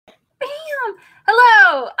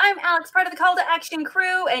Hello, I'm Alex, part of the Call to Action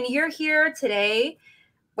crew, and you're here today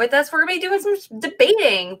with us. We're going to be doing some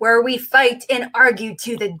debating where we fight and argue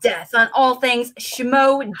to the death on all things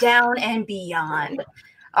Schmo Down and beyond.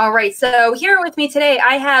 All right, so here with me today,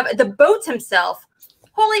 I have the boat himself.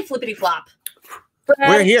 Holy flippity flop.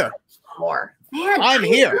 We're here. More. Man, I'm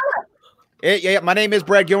here. Yeah, my name is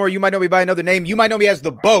Brad Gilmore. You might know me by another name. You might know me as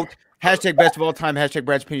the boat. Hashtag best of all time. Hashtag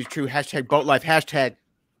Brad's opinion is true. Hashtag boat life. Hashtag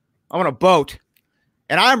I want a boat.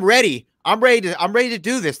 And I'm ready. I'm ready to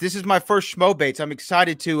do this. This is my first Schmo Bates. I'm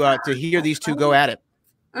excited to hear these two go at it.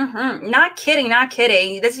 Mm-hmm. Not kidding.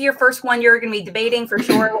 This is your first one you're going to be debating for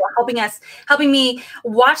sure. Helping me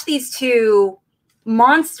watch these two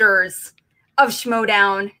monsters of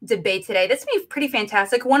Schmodown debate today. This will be pretty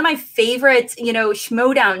fantastic. One of my favorite,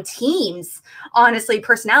 Schmodown teams, honestly,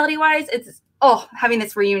 personality-wise. Having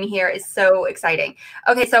this reunion here is so exciting.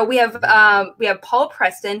 Okay, so we have Paul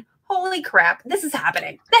Preston. Holy crap, this is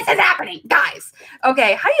happening. This is happening, guys.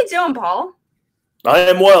 Okay, how you doing, Paul? I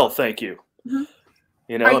am well, thank you.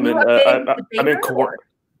 Mm-hmm. I'm in quarantine.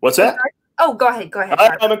 What's that? Oh, go ahead.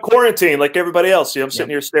 I'm in quarantine like everybody else. I'm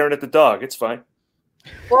sitting here staring at the dog. It's fine.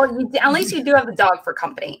 Well, at least you do have the dog for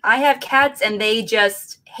company. I have cats, and they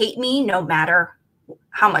just hate me no matter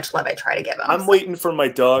how much love I try to give them. I'm waiting for my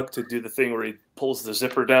dog to do the thing where he pulls the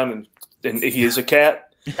zipper down, and he is a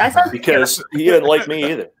cat. That sounds because terrible. He doesn't like me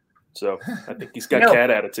either. So I think he's got cat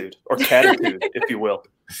attitude, or catitude, if you will.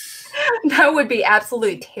 That would be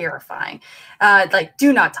absolutely terrifying.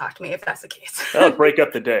 Do not talk to me if that's the case. That'll break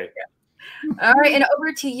up the day. Yeah. All right, and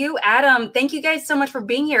over to you, Adam. Thank you guys so much for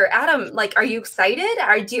being here. Adam, are you excited?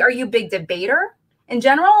 Are you a big debater in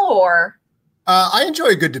general, or? I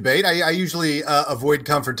enjoy a good debate. I usually avoid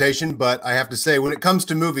confrontation, but I have to say, when it comes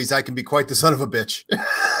to movies, I can be quite the son of a bitch.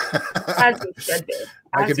 As you should be.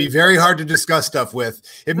 I can be very hard to discuss stuff with.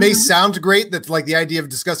 It may sound great, that's like the idea of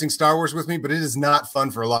discussing Star Wars with me, but it is not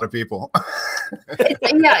fun for a lot of people.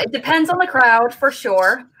 It depends on the crowd for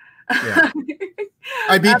sure. Yeah.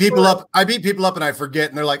 I beat people up and I forget,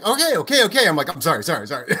 and they're like, okay. I'm like, I'm sorry.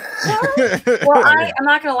 Well, I'm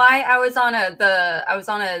not gonna lie. I was on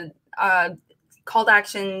a Call to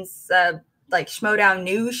Action's Schmodown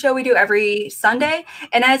news show we do every Sunday,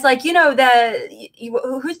 and I was like,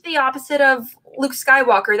 who's the opposite of Luke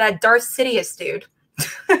Skywalker, that Darth Sidious dude?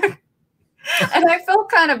 And I felt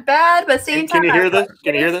kind of bad, but at the same time, can you hear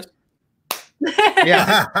this?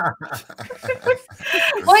 Yeah.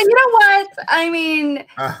 Well, you know what? I mean,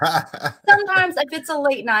 sometimes if it's a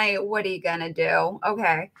late night, what are you gonna do?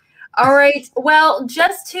 Okay. All right. Well,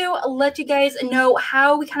 just to let you guys know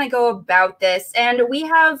how we kind of go about this, and we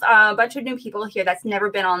have a bunch of new people here that's never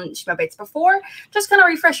been on Schmobates before. Just kind of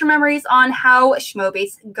refresh your memories on how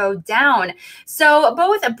Schmobates go down. So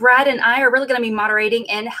both Brad and I are really going to be moderating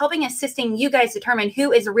and assisting you guys determine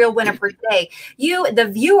who is a real winner for today. You, the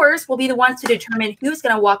viewers, will be the ones to determine who's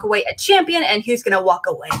going to walk away a champion and who's going to walk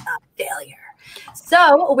away a failure.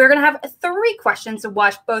 So we're going to have 3 questions to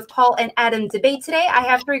watch both Paul and Adam debate today. I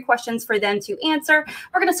have 3 questions for them to answer.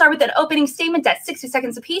 We're going to start with an opening statement at 60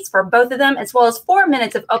 seconds apiece for both of them, as well as 4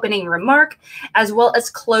 minutes of opening remark, as well as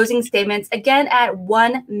closing statements, again at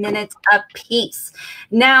 1 minute apiece.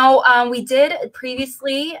 Now, we did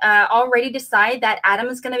previously already decide that Adam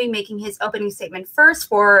is going to be making his opening statement first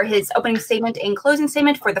for his opening statement and closing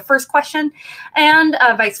statement for the first question, and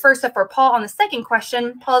vice versa for Paul on the second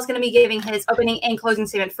question. Paul is going to be giving his opening and closing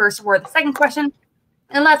statement first for the second question.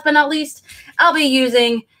 And last but not least, I'll be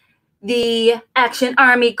using the Action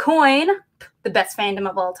Army coin, the best fandom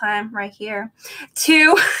of all time right here,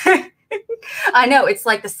 to I know, it's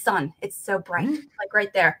like the sun. It's so bright. Like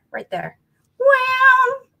right there.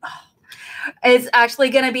 Wow. It's actually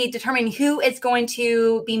going to be determining who is going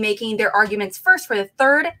to be making their arguments first for the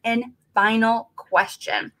third and final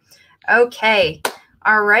question. Okay.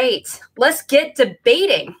 All right. Let's get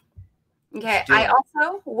debating. Okay, I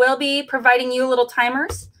also will be providing you little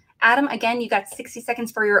timers. Adam, again, you got 60 seconds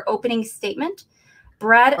for your opening statement.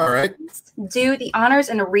 Brad, all right, do the honors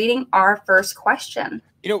in reading our first question.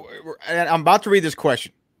 I'm about to read this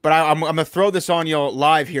question, but I'm going to throw this on you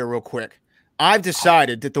live here real quick. I've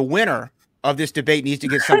decided that the winner of this debate needs to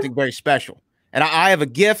get something very special. And I have a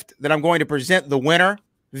gift that I'm going to present the winner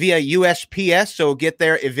via USPS, so we'll get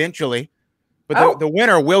there eventually. But the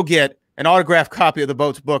winner will get an autographed copy of the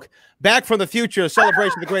Boat's book, Back from the Future, a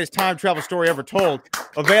celebration of the greatest time travel story ever told,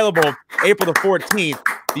 available April the 14th.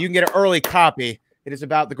 You can get an early copy. It is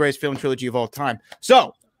about the greatest film trilogy of all time.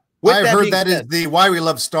 So, I've heard that is the Why We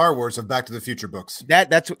Love Star Wars of Back to the Future books.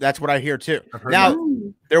 That's what I hear too. Now,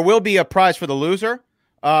 there will be a prize for the loser.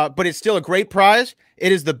 but it's still a great prize.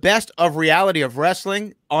 It is the best of reality of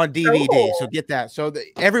wrestling on DVD. So get that. So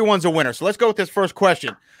everyone's a winner. So let's go with this first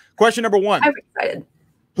question. Question number 1. I'm excited.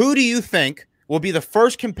 Who do you think will be the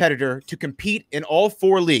first competitor to compete in all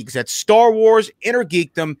 4 leagues? That's Star Wars, Inner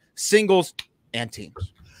Geekdom, singles, and teams.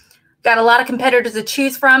 Got a lot of competitors to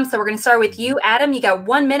choose from, so we're going to start with you, Adam. You got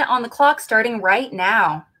 1 minute on the clock starting right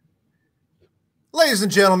now. Ladies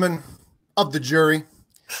and gentlemen of the jury,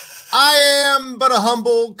 I am but a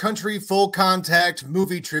humble country full contact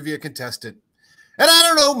movie trivia contestant. And I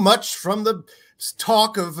don't know much from the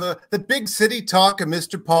talk of the big city talk of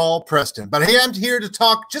Mr. Paul Preston, but I am here to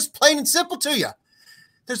talk just plain and simple to you.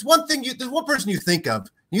 There's one person you think of.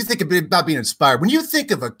 You think about being inspired. When you think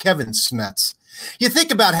of a Kevin Smets, you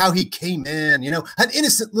think about how he came in, an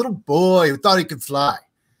innocent little boy who thought he could fly.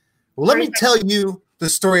 Well, let me tell you the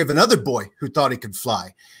story of another boy who thought he could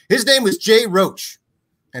fly. His name was Jay Roach.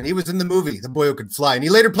 And he was in the movie, The Boy Who Could Fly. And he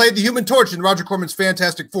later played the Human Torch in Roger Corman's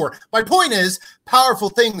Fantastic Four. My point is, powerful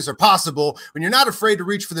things are possible when you're not afraid to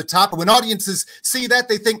reach for the top. And when audiences see that,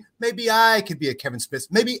 they think, maybe I could be a Kevin Smith.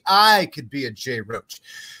 Maybe I could be a Jay Roach.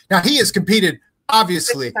 Now, he has competed,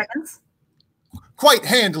 obviously, quite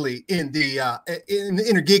handily in the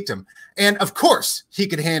Inner Geekdom. And, of course, he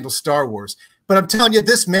could handle Star Wars. But I'm telling you,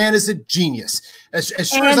 this man is a genius. As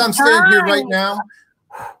sure as I'm standing here right now,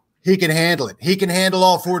 he can handle it. He can handle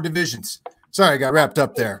all 4 divisions. Sorry, I got wrapped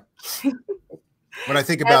up there. When I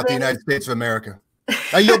think about the United States of America,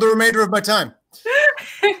 I yield the remainder of my time.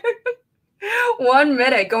 1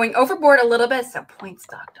 minute, going overboard a little bit. So points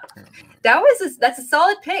docked up. That's a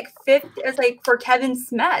solid pick. 5th is like for Kevin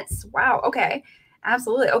Smets. Wow. Okay.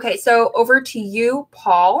 Absolutely. Okay. So over to you,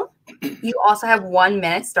 Paul. You also have 1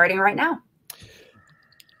 minute starting right now.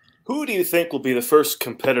 Who do you think will be the first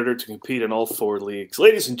competitor to compete in all 4 leagues?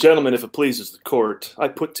 Ladies and gentlemen, if it pleases the court, I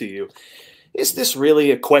put to you, is this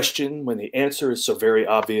really a question when the answer is so very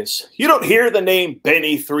obvious? You don't hear the name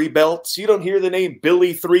Benny Three Belts. You don't hear the name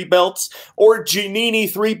Billy Three Belts or Giannini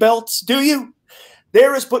Three Belts, do you?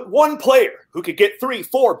 There is but one player who could get 3,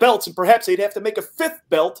 4 belts, and perhaps they'd have to make a 5th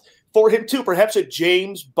belt for him too, perhaps a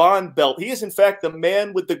James Bond belt. He is, in fact, the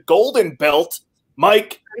man with the golden belt,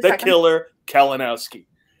 Mike the Killer Kalinowski.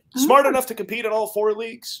 Smart enough to compete in all 4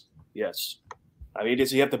 leagues? Yes. I mean,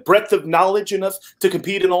 does he have the breadth of knowledge enough to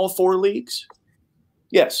compete in all 4 leagues?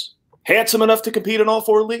 Yes. Handsome enough to compete in all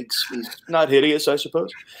 4 leagues? He's not hideous, I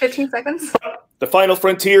suppose. 15 seconds. The final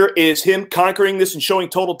frontier is him conquering this and showing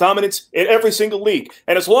total dominance in every single league.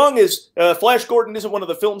 And as long as Flash Gordon isn't one of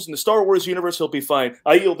the films in the Star Wars universe, he'll be fine.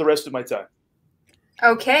 I yield the rest of my time.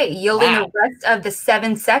 Okay, yielding the rest of the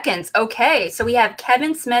 7 seconds. Okay, so we have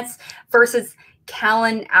Kevin Smets versus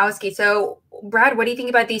Kalinowski. So, Brad, what do you think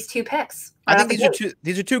about these 2 picks? I think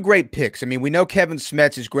these are two great picks. I mean, we know Kevin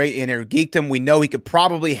Smets is great in Inner Geekdom. We know he could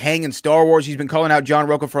probably hang in Star Wars. He's been calling out John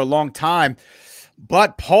Rocca for a long time.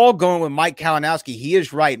 But Paul going with Mike Kalinowski, he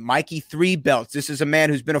is right. Mikey Three Belts. This is a man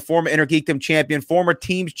who's been a former Inner Geekdom champion, former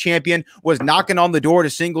teams champion, was knocking on the door to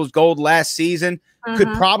singles gold last season. Could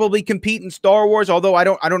probably compete in Star Wars, although I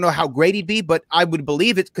don't know how great he'd be, but I would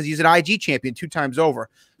believe it because he's an IG champion 2 times over.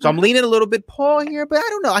 So I'm leaning a little bit Paul here, but I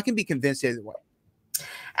don't know. I can be convinced either way.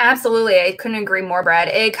 Absolutely. I couldn't agree more, Brad.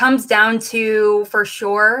 It comes down to, for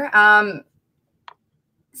sure,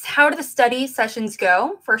 how do the study sessions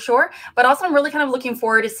go, for sure. But also I'm really kind of looking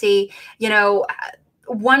forward to see,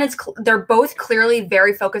 one is they're both clearly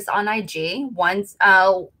very focused on IG. One's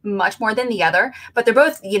much more than the other, but they're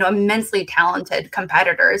both, immensely talented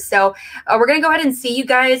competitors. So we're going to go ahead and see you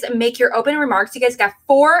guys make your opening remarks. You guys got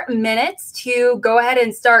 4 minutes to go ahead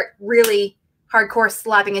and start really hardcore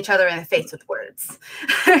slapping each other in the face with words.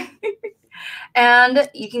 And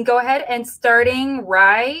you can go ahead and starting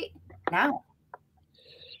right now.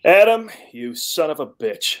 Adam, you son of a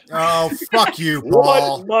bitch. Oh, fuck you,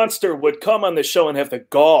 Paul. What monster would come on the show and have the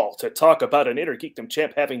gall to talk about an Inner Geekdom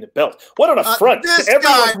champ having the belt? What an affront. This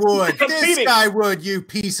guy would. This guy would, you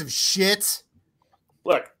piece of shit.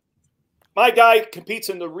 Look, my guy competes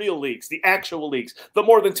in the real leagues, the actual leagues, the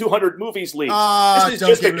more than 200 movies leagues. This is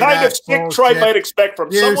just the kind of sick tribe I'd expect from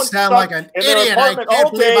someone. You sound like an idiot. I can't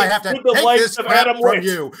believe I have to take this crap from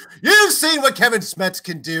you. You've seen what Kevin Smets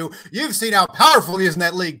can do. You've seen how powerful he is in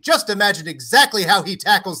that league. Just imagine exactly how he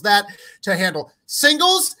tackles that to handle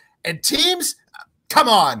singles and teams. Come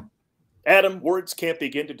on. Adam, words can't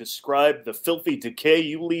begin to describe the filthy decay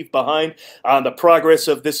you leave behind on the progress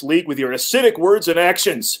of this league with your acidic words and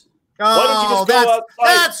actions. Oh,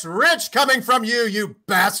 that's rich coming from you, you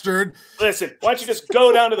bastard. Listen, why don't you just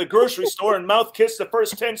go down to the grocery store and mouth kiss the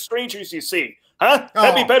first 10 strangers you see? Huh?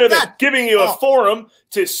 That'd be better than giving you a forum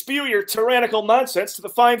to spew your tyrannical nonsense to the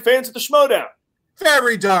fine fans of the Schmodown.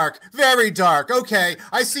 Very dark, very dark. Okay,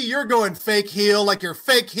 I see you're going fake heel like your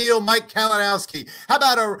fake heel Mike Kalinowski. How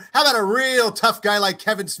about a real tough guy like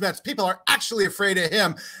Kevin Smets? People are actually afraid of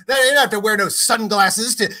him. They don't have to wear no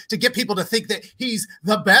sunglasses to get people to think that he's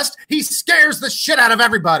the best. He scares the shit out of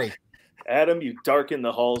everybody. Adam, you darken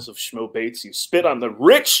the halls of Schmo Bates. You spit on the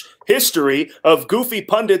rich history of goofy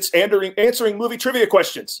pundits answering movie trivia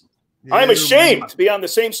questions. I'm ashamed to be on the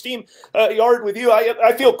same steam yard with you.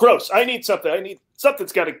 I feel gross. I need something. I need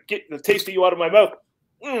something's got to get the taste of you out of my mouth.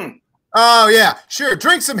 Oh yeah, sure.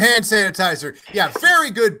 Drink some hand sanitizer. Yeah, very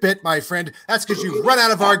good bit, my friend. That's because you've run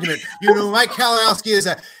out of argument. You know, Mike Kalinowski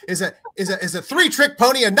is a 3-trick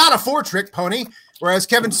pony and not a 4-trick pony, whereas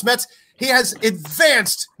Kevin Smets, he has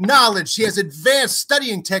advanced knowledge. He has advanced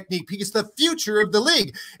studying technique. He's the future of the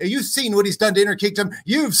league. You've seen what he's done to Interkingdom.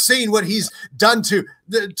 You've seen what he's done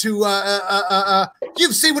you've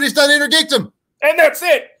seen what he's done to Interkingdom. And that's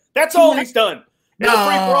it. That's all he's done. In a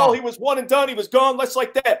free-for-all, he was one and done. He was gone. Less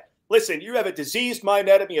like that. Listen, you have a diseased mind,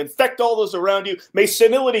 Adam. You infect all those around you. May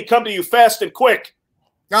senility come to you fast and quick.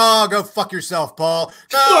 Oh, go fuck yourself, Paul.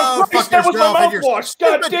 Go fuck that yourself. Was my mouthwash.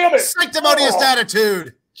 God damn it. Sanctimonious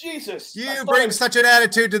attitude. Jesus. You bring such an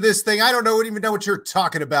attitude to this thing. I don't even know what you're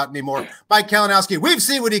talking about anymore. Mike Kalinowski, we've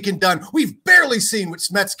seen what he can do. We've barely seen what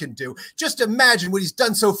Smets can do. Just imagine what he's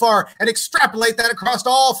done so far and extrapolate that across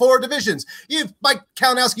all 4 divisions. Mike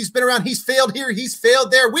Kalinowski's been around. He's failed here. He's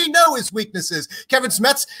failed there. We know his weaknesses. Kevin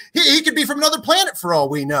Smets, he could be from another planet for all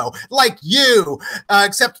we know. Like you,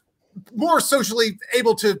 except more socially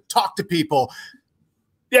able to talk to people.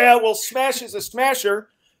 Yeah, well, Smash is a smasher.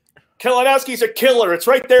 Kalinowski's a killer. It's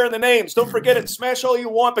right there in the names. Don't forget it. Smash all you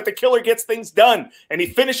want, but the killer gets things done, and he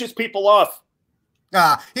finishes people off.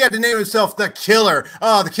 He had to name himself the Killer.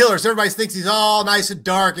 Oh, the Killer. So everybody thinks he's all nice and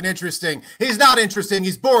dark and interesting. He's not interesting.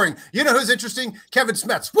 He's boring. You know who's interesting? Kevin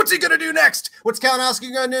Smets. What's he going to do next? What's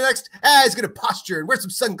Kalinowski going to do next? He's going to posture and wear some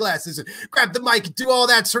sunglasses and grab the mic and do all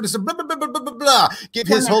that sort of blah, blah, blah, blah, blah, blah. Give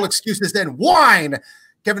his whole excuses, then whine.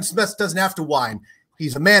 Kevin Smets doesn't have to whine.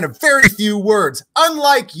 He's a man of very few words,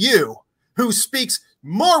 unlike you, who speaks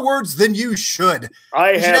more words than you should.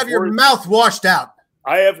 You should have your mouth washed out.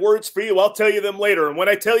 I have words for you. I'll tell you them later. And when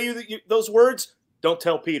I tell you those words, don't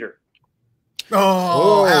tell Peter.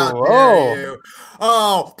 Oh, how dare you.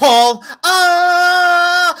 Oh, Paul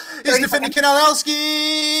is defending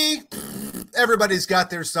Kalinowski. Everybody's got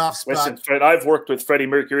their soft spot. Listen, Fred, I've worked with Freddie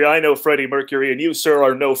Mercury. I know Freddie Mercury, and you, sir,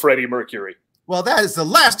 are no Freddie Mercury. Well, that is the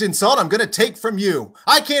last insult I'm going to take from you.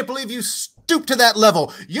 I can't believe you stooped to that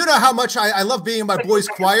level. You know how much I love being in my boys'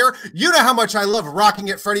 choir. You know how much I love rocking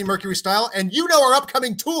it Freddie Mercury style. And you know our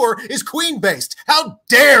upcoming tour is Queen-based. How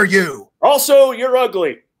dare you? Also, you're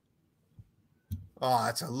ugly. Oh,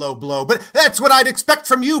 that's a low blow. But that's what I'd expect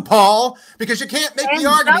from you, Paul, because you can't make the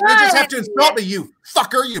argument. You just have to insult me, you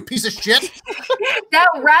fucker, you piece of shit. That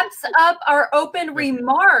wraps up our open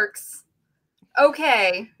remarks.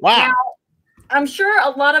 Okay. Wow. Now, I'm sure a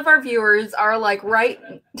lot of our viewers are like, right.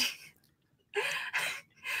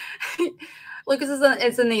 Lucas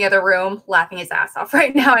is in the other room laughing his ass off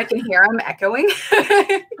right now. I can hear him echoing.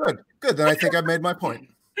 Good. Then I think I've made my point.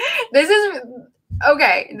 This is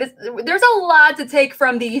okay. There's a lot to take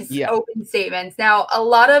from these open statements. Now, a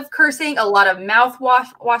lot of cursing, a lot of mouth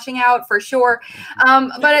washing out for sure.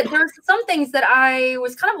 But there's some things that I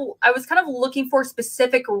was kind of looking for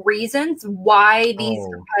specific reasons why these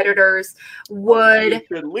competitors would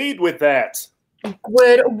lead with that.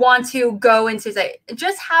 Would want to go into say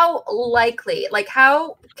just how likely, like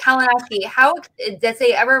how Kalinowski, how does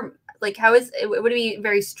they ever like how is it would be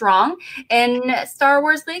very strong in Star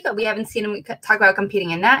Wars League. We haven't seen him talk about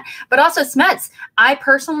competing in that, but also Smets. I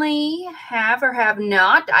personally have or have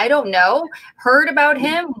not, I don't know, heard about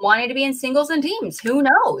him wanting to be in singles and teams. Who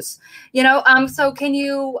knows? You know, so can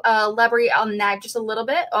you elaborate on that just a little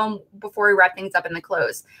bit before we wrap things up in the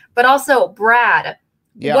close? But also, Brad,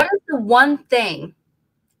 what is the one thing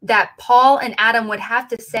that Paul and Adam would have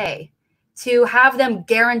to say to have them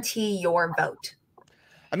guarantee your vote?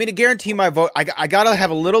 I mean, to guarantee my vote, I got to have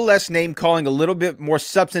a little less name calling, a little bit more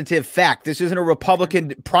substantive fact. This isn't a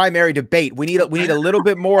Republican primary debate. We need a little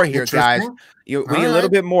bit more here, guys. We need a little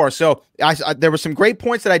bit more. So there were some great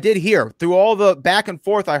points that I did hear through all the back and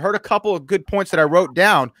forth. I heard a couple of good points that I wrote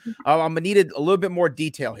down. I'm gonna need a little bit more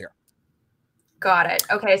detail here. Got it.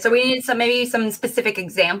 Okay, so we need maybe some specific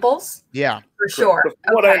examples. Yeah, for sure.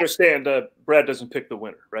 From what I understand, Brad doesn't pick the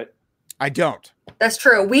winner, right? I don't. That's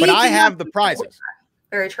true. But I have the prizes.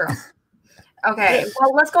 Very true. Okay,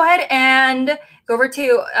 well, let's go ahead and go over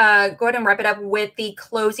to go ahead and wrap it up with the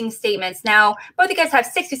closing statements. Now, both of you guys have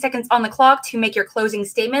 60 seconds on the clock to make your closing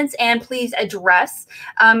statements, and please address,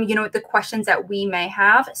 the questions that we may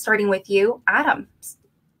have. Starting with you, Adam.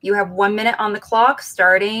 You have 1 minute on the clock,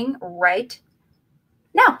 starting right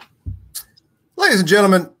now. Ladies and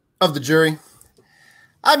gentlemen of the jury,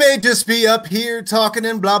 I may just be up here talking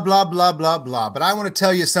and blah, blah, blah, blah, blah, but I want to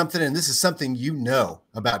tell you something, and this is something you know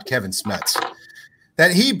about Kevin Smets,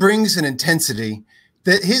 that he brings an intensity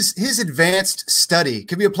that his advanced study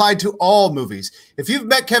can be applied to all movies. If you've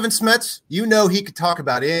met Kevin Smets, you know he could talk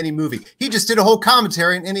about any movie. He just did a whole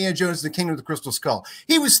commentary on Indiana Jones and the Kingdom of the Crystal Skull.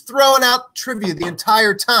 He was throwing out trivia the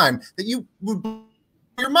entire time that you would blow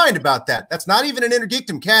your mind about that. That's not even an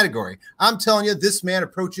intergeekdom category. I'm telling you, this man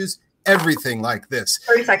approaches everything like this,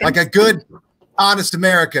 30 seconds. like a good, honest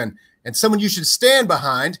American, and someone you should stand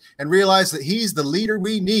behind and realize that he's the leader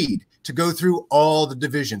we need to go through all the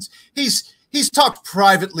divisions. He's talked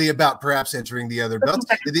privately about perhaps entering the other belts,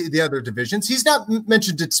 the other divisions. He's not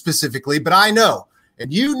mentioned it specifically, but I know,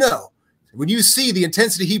 and you know, when you see the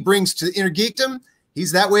intensity he brings to intergeekdom,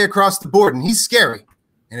 he's that way across the board, and he's scary,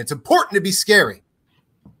 and it's important to be scary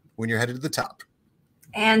when you're headed to the top.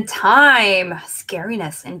 And time.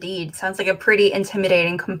 Scariness, indeed. Sounds like a pretty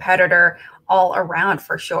intimidating competitor all around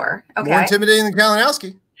for sure. Okay. More intimidating than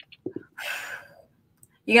Kalinowski.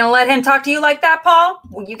 You going to let him talk to you like that, Paul?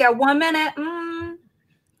 Well, you got 1 minute.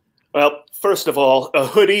 Well, first of all, a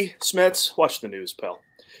hoodie, Smets, watch the news, pal.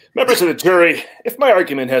 Members of the jury, if my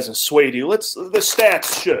argument hasn't swayed you, the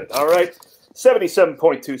stats should, all right?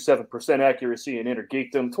 77.27% accuracy in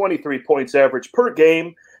intergeekdom, 23 points average per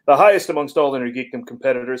game, the highest amongst all intergeekdom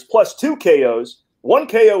competitors, plus 2 KOs, 1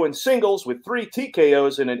 KO in singles with 3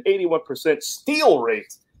 TKOs, and an 81% steal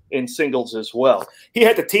rate in singles as well. He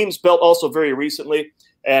had the team's belt also very recently.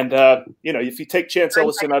 And, if you take Chance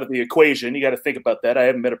Ellison out of the equation, you got to think about that. I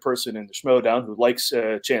haven't met a person in the Schmodown who likes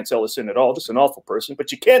Chance Ellison at all, just an awful person.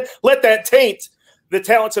 But you can't let that taint the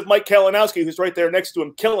talents of Mike Kalinowski, who's right there next to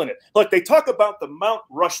him, killing it. Look, they talk about the Mount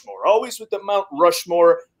Rushmore, always with the Mount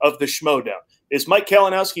Rushmore of the Schmodown. Is Mike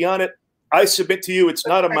Kalinowski on it? I submit to you it's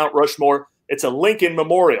not a Mount Rushmore. It's a Lincoln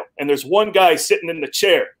Memorial. And there's one guy sitting in the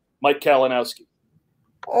chair, Mike Kalinowski.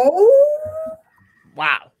 Oh.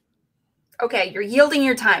 Wow. Okay, you're yielding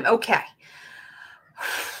your time. Okay.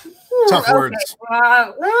 Tough words.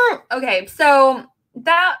 Okay, so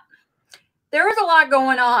there was a lot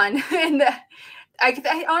going on, and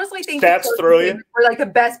I honestly think stats throw you were like the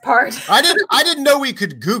best part. I didn't know we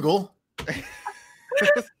could Google.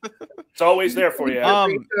 It's always there for you.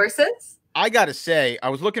 Resources. I gotta say, I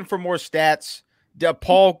was looking for more stats.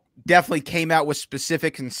 Paul definitely came out with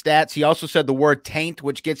specific and stats. He also said the word taint,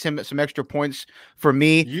 which gets him some extra points for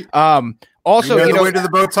me. Also, the way to the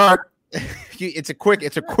boat's heart. It's a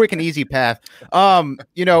quick and easy path.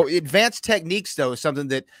 Advanced techniques though is something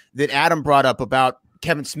that Adam brought up about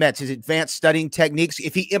Kevin Smets, his advanced studying techniques.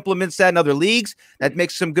 If he implements that in other leagues, that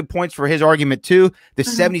makes some good points for his argument too. The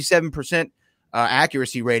 77%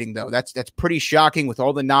 accuracy rating though, that's pretty shocking with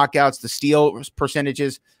all the knockouts, the steal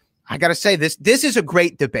percentages. I gotta say this is a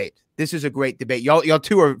great debate. This is a great debate. Y'all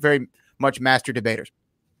two are very much master debaters.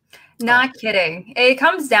 Not kidding. It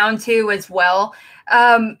comes down to as well.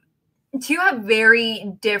 Two have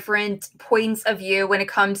very different points of view when it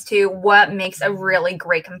comes to what makes a really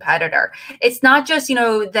great competitor. It's not just,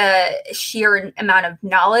 the sheer amount of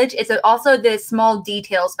knowledge. It's also the small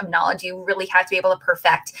details of knowledge you really have to be able to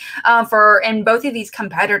perfect. And both of these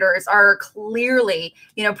competitors are clearly,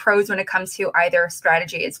 pros when it comes to either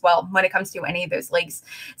strategy as well, when it comes to any of those leagues.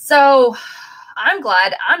 So I'm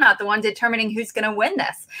glad I'm not the one determining who's going to win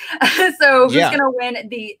this. So who's going to win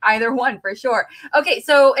the either one for sure. Okay,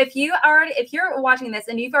 so if you're watching this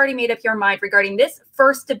and you've already made up your mind regarding this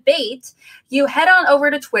first debate, you head on over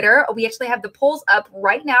to Twitter. We actually have the polls up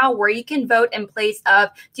right now where you can vote in place of,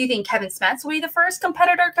 do you think Kevin Smets will be the first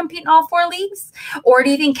competitor to compete in all 4 leagues? Or do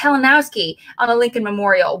you think Kalinowski on the Lincoln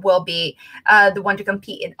Memorial will be the one to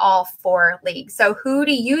compete in all 4 leagues? So who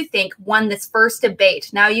do you think won this first debate?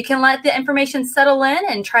 Now you can let the information settle in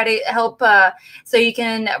and try to help so you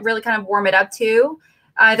can really kind of warm it up to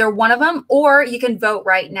either one of them, or you can vote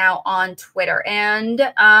right now on Twitter. And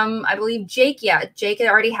I believe Jake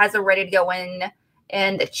already has it ready to go in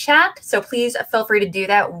the chat. So please feel free to do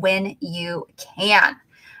that when you can.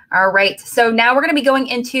 All right. So now we're going to be going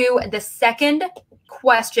into the second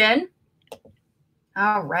question.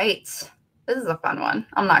 All right. This is a fun one.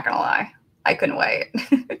 I'm not going to lie. I couldn't wait.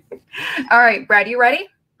 All right, Brad, you ready?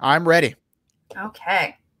 I'm ready.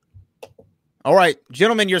 Okay. All right,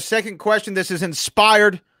 gentlemen, your second question. This is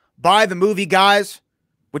inspired by the movie Guys,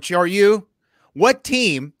 which are you. What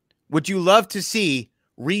team would you love to see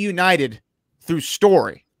reunited through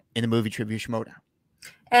story in the movie Trivia Schmoedown?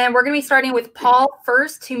 And we're going to be starting with Paul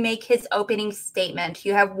first to make his opening statement.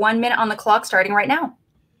 You have 1 minute on the clock starting right now.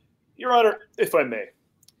 Your Honor, if I may,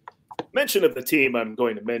 mention of the team I'm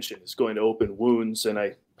going to mention is going to open wounds, and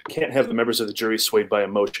I can't have the members of the jury swayed by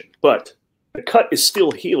emotion. But the cut is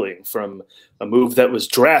still healing from a move that was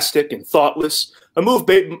drastic and thoughtless, a move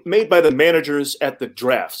made by the managers at the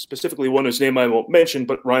draft, specifically one whose name I won't mention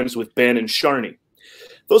but rhymes with Ben and Sharney.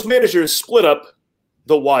 Those managers split up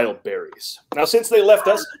the Wildberries. Now, since they left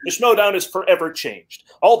us, the Schmoedown is forever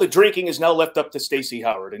changed. All the drinking is now left up to Stacey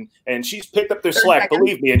Howard, and she's picked up their slack,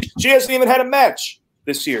 believe me, and she hasn't even had a match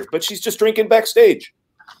this year, but she's just drinking backstage.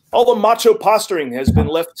 All the macho posturing has been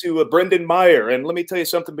left to Brendan Meyer, and let me tell you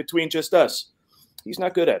something between just us. He's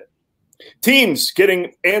not good at it. Teams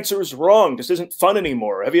getting answers wrong just isn't fun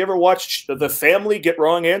anymore. Have you ever watched The Family get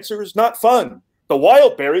wrong answers? Not fun. The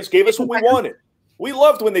Wildberries gave us what we wanted. We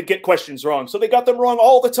loved when they'd get questions wrong, so they got them wrong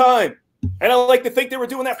all the time. And I like to think they were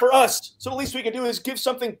doing that for us. So the least we can do is give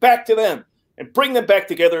something back to them and bring them back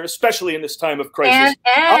together, especially in this time of crisis.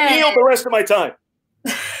 I'll yield the rest of my time.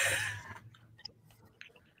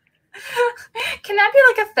 Can that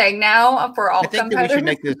be like a thing now for all competitors? I think we should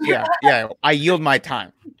make this, yeah. I yield my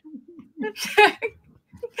time.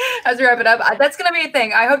 As we wrap it up, that's going to be a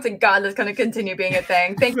thing. I hope to God that's going to continue being a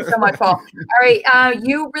thing. Thank you so much, Paul. All right.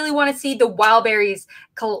 You really want to see the Wildberries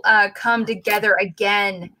come together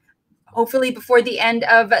again, hopefully before the end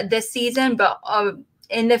of this season, but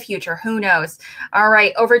in the future, who knows? All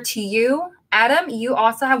right. Over to you, Adam. You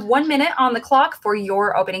also have 1 minute on the clock for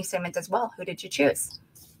your opening statement as well. Who did you choose?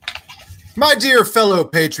 My dear fellow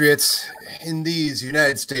patriots, in these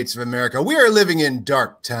United States of America, we are living in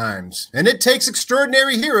dark times, and it takes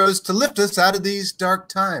extraordinary heroes to lift us out of these dark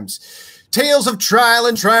times. Tales of trial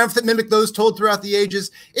and triumph that mimic those told throughout the ages.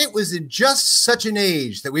 It was in just such an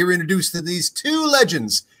age that we were introduced to these two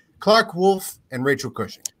legends, Clark Wolf and Rachel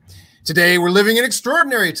Cushing. Today, we're living in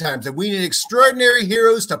extraordinary times, and we need extraordinary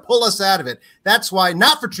heroes to pull us out of it. That's why,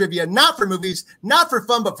 not for trivia, not for movies, not for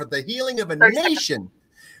fun, but for the healing of a nation,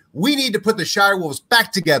 we need to put the Shire Wolves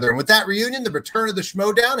back together. And with that reunion, the return of the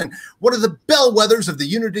Schmoedown, and one of the bellwethers of the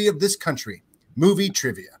unity of this country, movie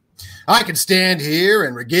trivia. I could stand here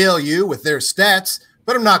and regale you with their stats,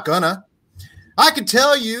 but I'm not gonna. I could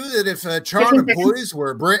tell you that if Charm and Poise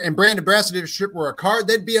and Brand Ambassadorship were a car,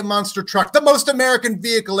 they'd be a monster truck, the most American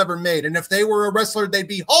vehicle ever made. And if they were a wrestler, they'd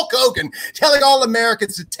be Hulk Hogan, telling all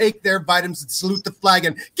Americans to take their vitamins and salute the flag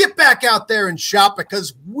and get back out there and shop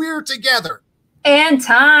because we're together. And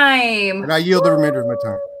time. And I yield the remainder of my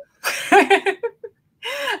time.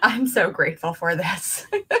 I'm so grateful for this.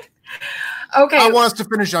 Okay. I want us to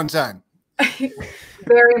finish on time.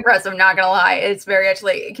 Very impressive, not going to lie.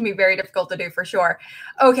 It can be very difficult to do for sure.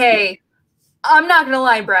 Okay. I'm not going to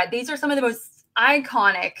lie, Brad. These are some of the most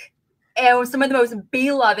iconic and some of the most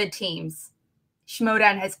beloved teams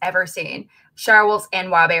Schmoedown has ever seen. Shire Wolves and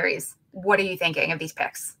Wildberries. What are you thinking of these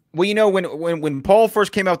picks? Well, you know, when Paul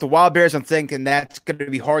first came out with the Wildberries, I'm thinking that's going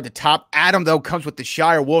to be hard to top. Adam, though, comes with the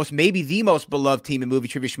Shire Wolves, maybe the most beloved team in movie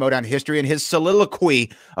trivia Schmoedown history, and his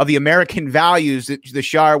soliloquy of the American values that the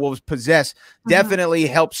Shire Wolves possess definitely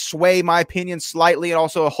helps sway my opinion slightly, and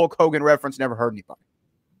also a Hulk Hogan reference never hurt anybody.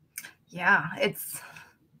 Yeah, it's...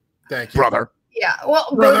 Thank you. Brother. Yeah, well,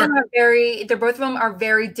 both of them are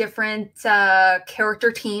very different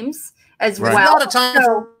character teams as well.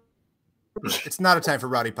 It's not a time for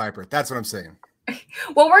Roddy Piper. That's what I'm saying.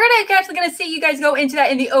 Well, we're actually going to see you guys go into that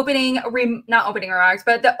in the not opening remarks,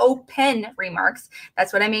 but the open remarks.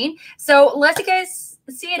 That's what I mean. So let's you guys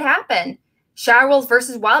see it happen. Shire Wolves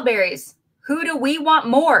versus Wildberries. Who do we want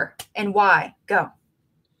more and why? Go.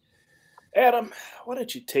 Adam, why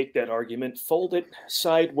don't you take that argument, fold it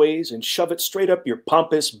sideways, and shove it straight up your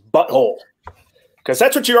pompous butthole? Because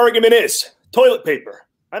that's what your argument is. Toilet paper.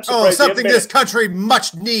 I'm surprised. Something this country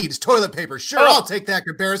much needs. Toilet paper. Sure, I'll take that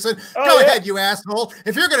comparison. Go ahead, you asshole.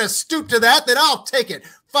 If you're going to stoop to that, then I'll take it.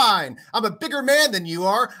 Fine. I'm a bigger man than you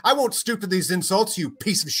are. I won't stoop to these insults, you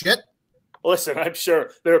piece of shit. Listen, I'm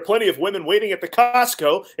sure there are plenty of women waiting at the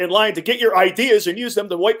Costco in line to get your ideas and use them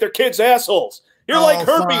to wipe their kids' assholes. You're like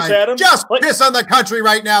herpes, fine. Adam. Just piss on the country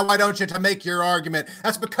right now, why don't you, to make your argument?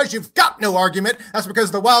 That's because you've got no argument. That's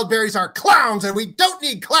because the Wildberries are clowns, and we don't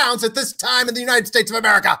need clowns at this time in the United States of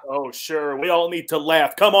America. Oh, sure. We all need to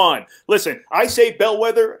laugh. Come on. Listen, I say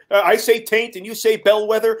bellwether, I say taint, and you say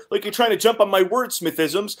bellwether like you're trying to jump on my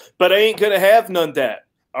wordsmithisms, but I ain't going to have none that.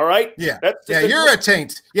 All right? Yeah. You're a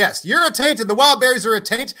taint. Yes, you're a taint, and the Wildberries are a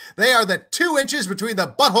taint. They are the 2 inches between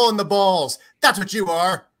the butthole and the balls. That's what you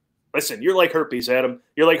are. Listen, you're like herpes, Adam.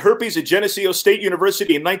 You're like herpes at Geneseo State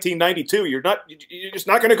University in 1992. You're just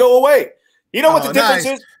not going to go away. You know what the difference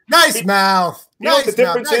is? Nice mouth. You know what the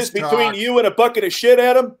difference is between you and a bucket of shit,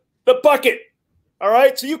 Adam? The bucket. All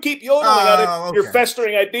right? So you keep yodeling on it. Your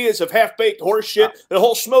festering ideas of half-baked horse shit. The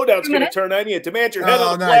whole Schmodown's going to turn on you and demand your head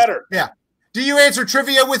on the platter. Yeah. Do you answer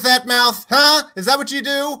trivia with that mouth? Huh? Is that what you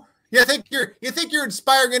do? You think you're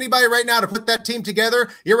inspiring anybody right now to put that team together?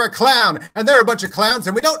 You're a clown, and they're a bunch of clowns,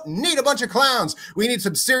 and we don't need a bunch of clowns. We need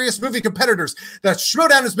some serious movie competitors. The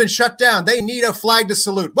Schmodown has been shut down. They need a flag to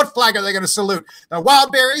salute. What flag are they going to salute? The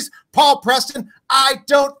Wildberries? Paul Preston? I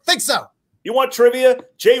don't think so. You want trivia?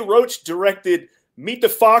 Jay Roach directed Meet the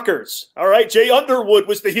Fockers. All right? Jay Underwood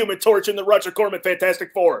was the Human Torch in the Roger Corman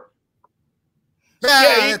Fantastic Four.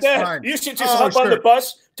 Yeah, that's fine. You should just hop on the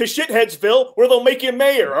bus to Shitheadsville, where they'll make you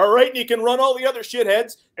mayor, all right? And you can run all the other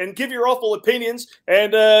shitheads and give your awful opinions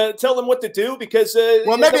and tell them what to do because...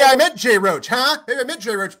 maybe I meant Jay Roach, huh? Maybe I meant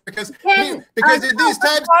Jay Roach because in these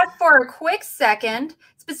times... Pause for a quick second.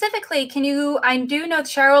 Specifically, I do know the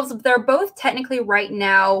Shirewolves, they're both technically right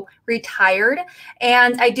now retired.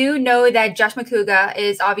 And I do know that Josh McCouga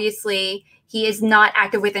is obviously... He is not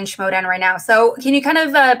active within Schmodown right now. So can you kind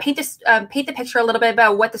of paint the picture a little bit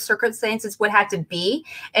about what the circumstances would have to be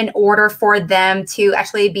in order for them to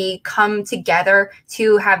actually come together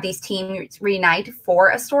to have these teams reunite for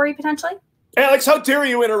a story potentially? Alex, how dare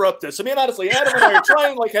you interrupt us? I mean, honestly, Adam and I are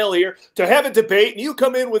trying like hell here to have a debate, and you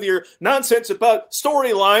come in with your nonsense about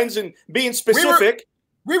storylines and being specific.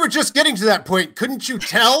 We were just getting to that point. Couldn't you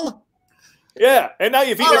tell? Yeah, and now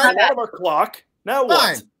you've eaten out of our clock. Now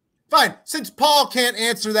what? Fine. Since Paul can't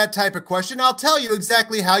answer that type of question, I'll tell you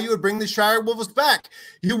exactly how you would bring the Shirewolves back.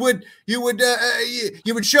 You would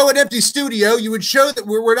show an empty studio. You would show that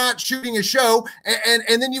we're not shooting a show,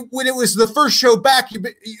 and then when it was the first show back,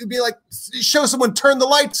 you'd be like, show someone turn the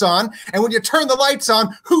lights on, and when you turn the lights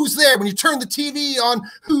on, who's there? When you turn the TV on,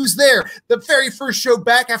 who's there? The very first show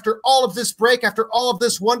back after all of this break, after all of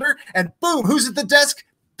this wonder, and boom, who's at the desk?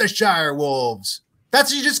 The Shirewolves.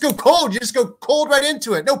 That's you just go cold. You just go cold right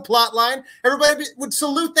into it. No plot line. Everybody would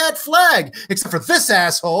salute that flag, except for this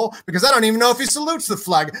asshole, because I don't even know if he salutes the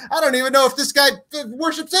flag. I don't even know if this guy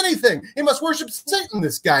worships anything. He must worship Satan,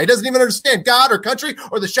 this guy. He doesn't even understand God or country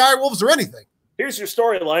or the Shirewolves or anything. Here's your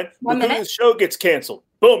storyline. The show gets canceled.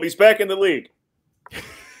 Boom, he's back in the league.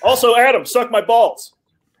 Also, Adam, suck my balls.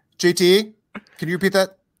 JTE, can you repeat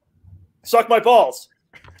that? Suck my balls.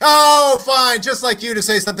 Oh, fine. Just like you to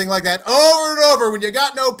say something like that over and over when you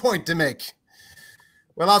got no point to make.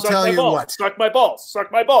 Well, I'll tell you what. Suck my balls.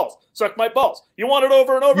 Suck my balls. Suck my balls. You want it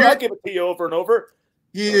over and over? I'll give it to you over and over.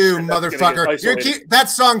 You motherfucker. That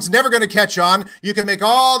song's never going to catch on. You can make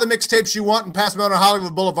all the mixtapes you want and pass them out on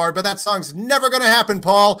Hollywood Boulevard, but that song's never going to happen,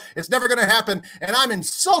 Paul. It's never going to happen. And I'm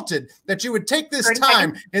insulted that you would take this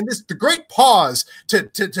time and the great pause to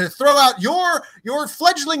throw out your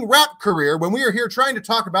fledgling rap career when we are here trying to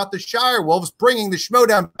talk about the Shirewolves bringing the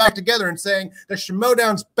Schmodown back together and saying the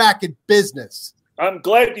Schmodown's back in business. I'm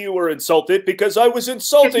glad you were insulted because I was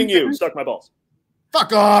insulting you. Suck my balls.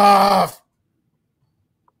 Fuck off.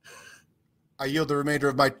 I yield the remainder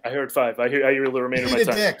of my... I heard 5. I yield the remainder of my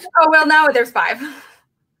time. Dick. Oh, well, now there's 5.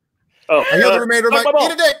 Oh, I yield the remainder of my...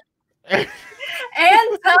 Eat a dick.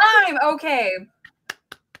 And time. Okay.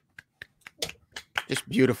 Just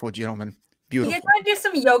beautiful, gentlemen. Beautiful. You guys want to do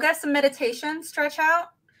some yoga, some meditation, stretch out?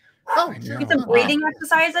 Oh, Get some breathing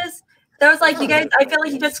exercises? That was like, you guys, I feel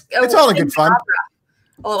like you just... It's all in good fun.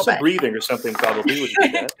 A little some bit. Breathing or something probably would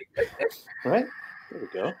do that. Right? There we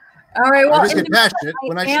go. All right. Well, I just get passionate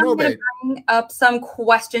when I am going to bring up some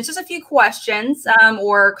questions, just a few questions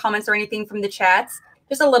or comments or anything from the chats,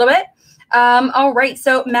 just a little bit. All right.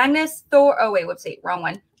 So Magnus Thor. Oh wait, whoopsie, wrong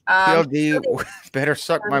one. PLD better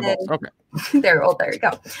suck my balls. Okay. there you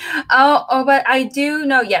go. But I do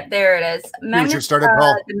know. Yeah, there it is. Magnus started,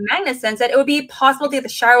 Paul. Magnus says that it would be possible to get the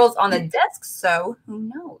Shirewolves on the desk. So who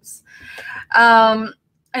knows?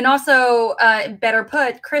 And also, better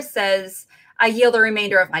put, Chris says, I yield the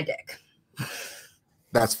remainder of my dick.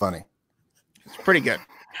 That's funny. It's pretty good.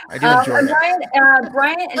 I do enjoy that.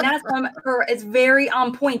 Brian Nasum is very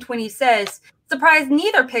on point when he says, surprised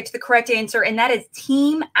neither picked the correct answer, and that is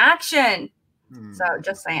team action. So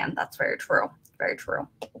just saying, that's very true. Very true.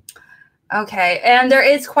 Okay, and there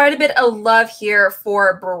is quite a bit of love here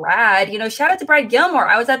for Brad. You know, shout out to Brad Gilmore.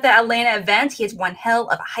 I was at the Atlanta event. He is one hell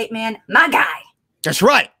of a hype man. My guy. That's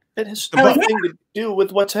right. It has nothing to do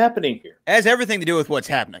with what's happening here. It has everything to do with what's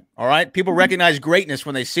happening. All right. People recognize greatness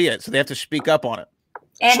when they see it, so they have to speak up on it.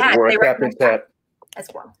 And they recognize that as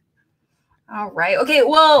well. All right. Okay.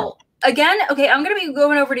 Well, again, I'm going to be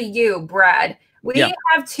going over to you, Brad. We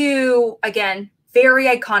have two, again, very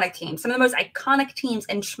iconic teams, some of the most iconic teams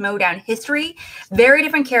in Schmoedown history. Very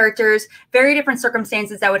different characters, very different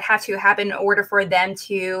circumstances that would have to happen in order for them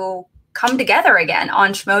to come together again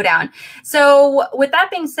on Schmoedown. So with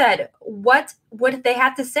that being said, what would they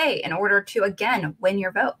have to say in order to, again, win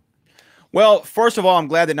your vote? Well, first of all, I'm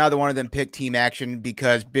glad that neither one of them picked Team Action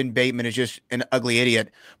because Ben Bateman is just an ugly idiot.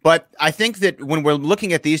 But I think that when we're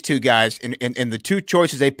looking at these two guys and the two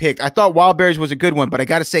choices they picked, I thought Wild Berries was a good one. But I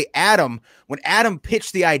got to say, when Adam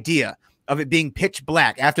pitched the idea of it being pitch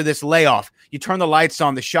black after this layoff, you turn the lights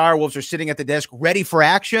on, the Shire Wolves are sitting at the desk ready for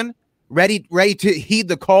action, ready to heed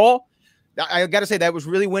the call. I got to say, that was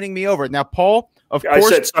really winning me over. Now, Paul, of course. I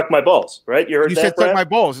said suck my balls, right? You heard that, said Brad? Suck my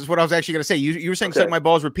balls is what I was actually going to say. You were saying suck my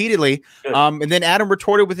balls repeatedly. And then Adam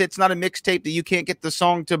retorted with it's not a mixtape that you can't get the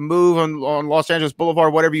song to move on Los Angeles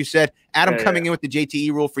Boulevard, whatever you said. Adam coming in with the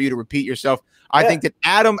JTE rule for you to repeat yourself. I think that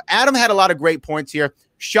Adam had a lot of great points here.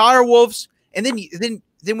 Shire Wolves. And then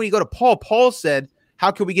when you go to Paul said,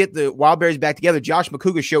 how can we get the Wild Berries back together? Josh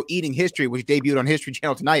McCouga's show Eating History, which debuted on History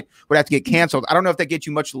Channel tonight, would have to get canceled. I don't know if that gets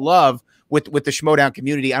you much love with the Schmoedown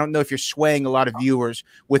community. I don't know if you're swaying a lot of viewers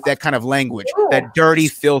with that kind of language, that dirty,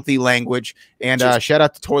 filthy language. And shout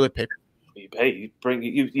out to toilet paper. Hey,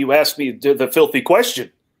 you asked me the filthy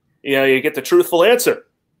question. You get the truthful answer.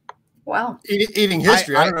 Wow. Eating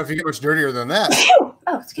History. I don't know if you get much dirtier than that.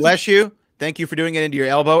 Bless you. Thank you for doing it into your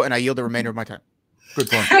elbow, and I yield the remainder of my time. Good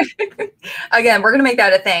point. Again, we're going to make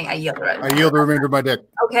that a thing. I yield the remainder of my dick.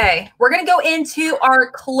 Okay. We're going to go into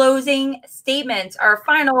our closing statement, our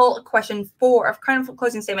final closing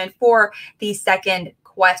statement for the second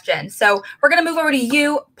question. So we're going to move over to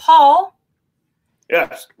you, Paul.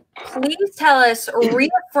 Yes. Please tell us,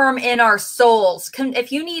 reaffirm in our souls, if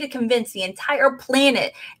you need to convince the entire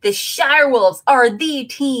planet, the Shire Wolves are the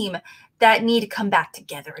team that need to come back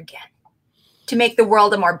together again to make the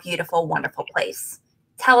world a more beautiful, wonderful place.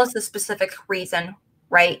 Tell us the specific reason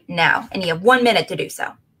right now, and you have 1 minute to do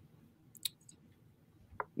so.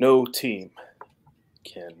 No team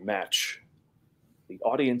can match the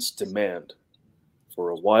audience demand for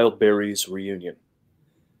a Wild Berries reunion.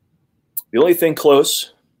 The only thing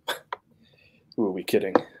close, who are we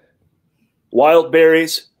kidding? Wild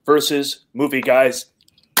Berries versus Movie Guys.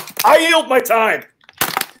 I yield my time.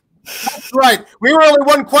 That's right. We were only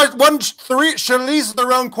Charlize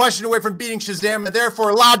Theron question away from beating Shazam and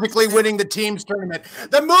therefore logically winning the team's tournament.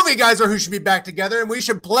 The Movie Guys are who should be back together, and we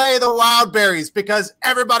should play the Wild Berries because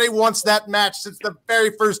everybody wants that match since the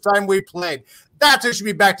very first time we played. That's who should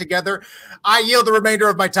be back together. I yield the remainder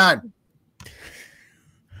of my time.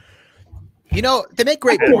 They make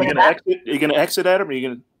great points. Are you going to exit, Adam? Or are you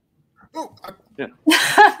going to?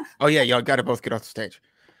 Oh, yeah. Y'all got to both get off the stage.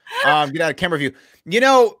 Get out of camera view.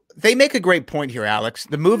 They make a great point here, Alex.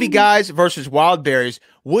 The Movie Guys versus Wild Berries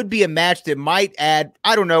would be a match that might add,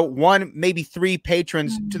 I don't know, 1, maybe 3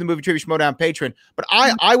 patrons to the Movie Trivia Schmoedown Patreon. But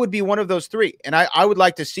I would be one of those 3, and I would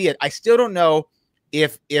like to see it. I still don't know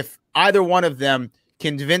if either one of them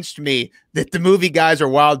convinced me that the Movie Guys or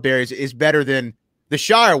Wild Berries is better than the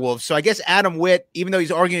Shire Wolves. So I guess Adam Witt, even though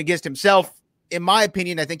he's arguing against himself, in my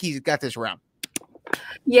opinion, I think he's got this round.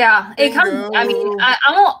 Yeah, it comes. I mean,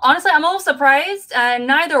 honestly, I'm a little surprised.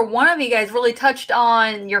 Neither one of you guys really touched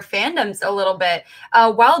on your fandoms a little bit.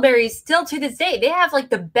 Wild Berries, still to this day, they have like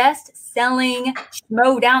the best-selling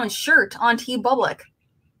Schmoedown shirt on TeePublic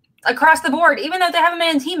across the board, even though they haven't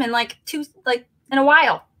been in team in in a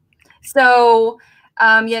while. So,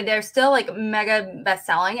 they're still like mega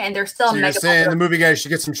best-selling, and they're still mega. You're saying the Movie Guys should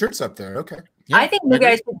get some shirts up there, okay? Yeah, I think you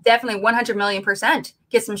guys should definitely 100 million%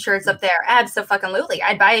 get some shirts up there. Absolutely.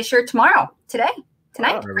 I'd buy a shirt tonight,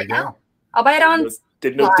 right now. I'll buy it on.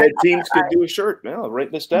 Didn't know dead teams could do a shirt. Now I'll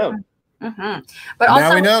write this down. Mm-hmm. But also,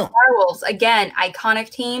 now we know. Shire Wolves, again, iconic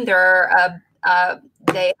team. They're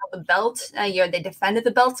they have the belt. They defended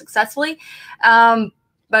the belt successfully. But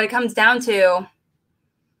it comes down to,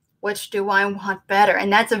 which do I want better?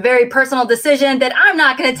 And that's a very personal decision that I'm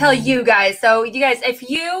not going to tell you guys. So you guys, if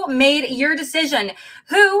you made your decision,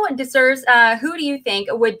 who do you think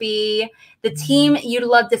would be the team you'd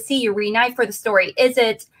love to see you reunite for the story? Is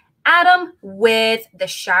it Adam with the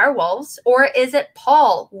Shire Wolves, or is it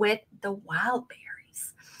Paul with the Wild Berries?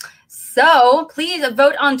 So please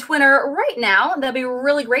vote on Twitter right now. That'd be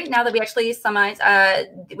really great now that we actually summarize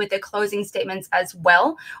with the closing statements as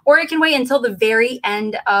well. Or you can wait until the very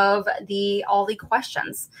end of all the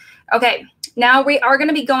questions. Okay, now we are going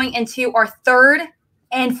to be going into our third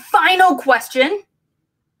and final question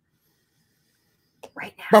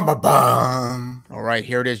right now. Bum, bum, bum. All right,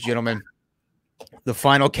 here it is, gentlemen. The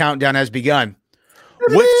final countdown has begun.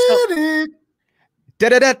 Da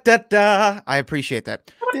da da da da. I appreciate that.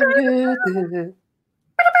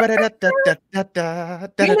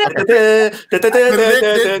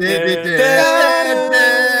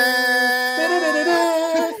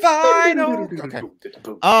 Final. Okay.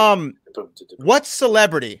 What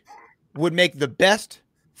celebrity would make the best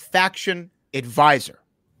faction advisor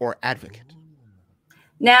or advocate?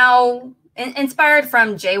 Now, inspired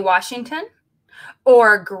from Jay Washington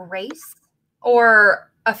or Grace or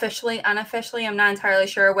officially, unofficially, I'm not entirely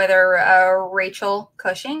sure whether Rachel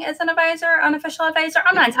Cushing is an advisor, unofficial advisor.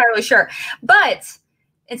 I'm not entirely sure, but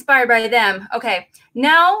inspired by them. Okay,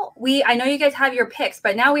 now I know you guys have your picks,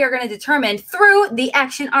 but now we are going to determine through the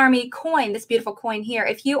Action Army coin, this beautiful coin here.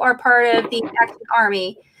 If you are part of the Action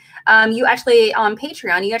Army, you actually, on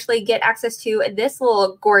Patreon, you actually get access to this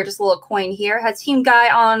little gorgeous little coin here. It has Team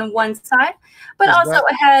Guy on one side, but also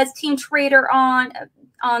it has Team Trader on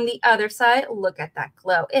the other side. Look at that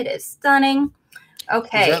glow. It is stunning.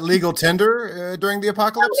 Okay. Is that legal tender during the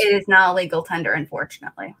apocalypse? No, it is not a legal tender,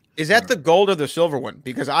 unfortunately. Is that the gold or the silver one?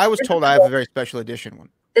 Because I was told I have a very special edition one.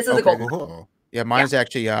 This is a gold one. Cool. Yeah, mine's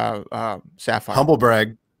actually sapphire. Humble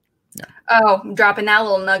brag. Yeah. Oh, I'm dropping that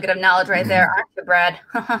little nugget of knowledge right there, aren't you, Brad?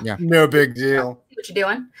 Yeah. No big deal. See what you're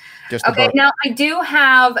doing? Just okay, now I do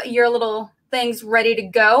have your little things ready to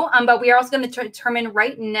go, but we are also going to determine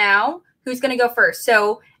right now who's going to go first.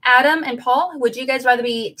 So, Adam and Paul, would you guys rather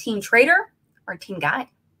be Team Trader or Team Guy?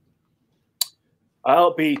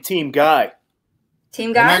 I'll be Team Guy.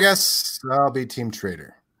 Team Guy? And I guess I'll be Team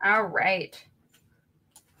Trader. All right.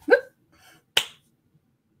 Whoop.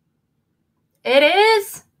 It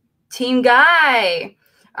is Team Guy.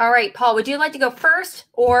 All right, Paul, would you like to go first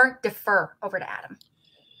or defer over to Adam?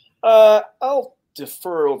 I'll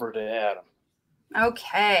defer over to Adam.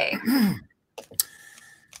 Okay.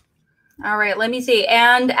 All right, let me see.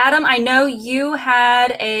 And Adam, I know you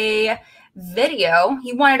had a video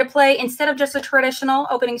you wanted to play instead of just a traditional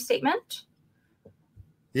opening statement.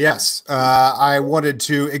 Yes, I wanted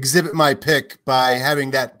to exhibit my pick by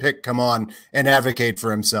having that pick come on and advocate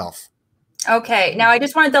for himself. Okay, now I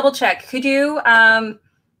just want to double check. Could you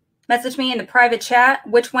message me in the private chat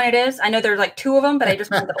which one it is? I know there's like two of them, but I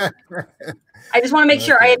just want to make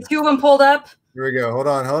sure. I have two of them pulled up. Here we go. Hold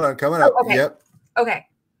on. Coming up. Okay. Yep. Okay.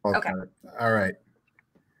 All right.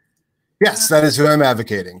 Yes, that is who I'm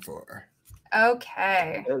advocating for.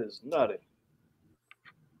 Okay. That is nutty.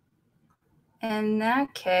 In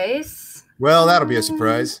that case. Well, that'll be a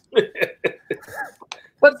surprise.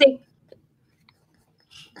 Whoopsie.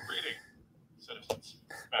 Greeting, citizens.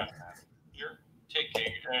 Batman here,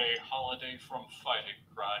 taking a holiday from fighting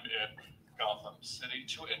crime in Gotham City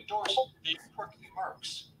to endorse the quirky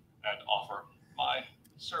Mercs and offer my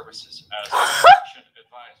services as an action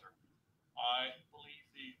advisor. I believe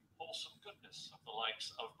the wholesome goodness of the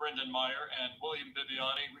likes of Brendan Meyer and William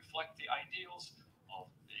Bibiani reflect the ideals of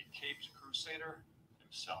the Caped Crusader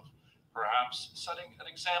himself. Perhaps setting an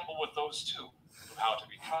example with those two of how to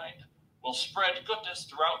be kind will spread goodness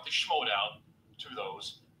throughout the Schmodown to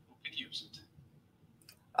those who could use it.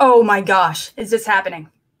 Oh my gosh, is this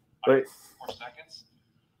happening? Wait. 4 seconds.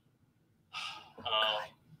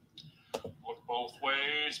 Look both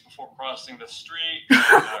ways before crossing the street.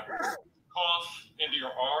 Cough into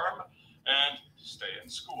your arm and stay in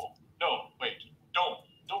school. No, wait, don't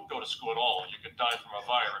go to school at all. You could die from a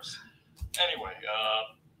virus. Anyway,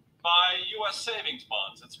 buy U.S. savings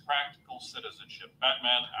bonds. It's practical citizenship.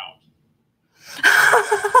 Batman out.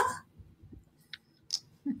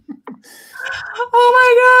 Oh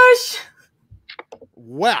my gosh.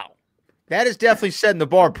 Wow. That is definitely setting the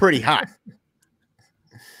bar pretty high.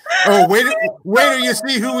 Oh, wait till you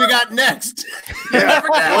see who we got next. Yeah.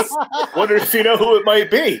 Wonder if you know who it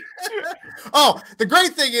might be. Oh, the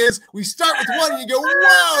great thing is we start with one and you go,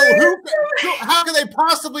 whoa, how can they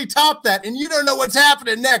possibly top that? And you don't know what's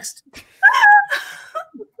happening next.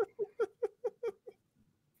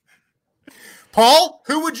 Paul,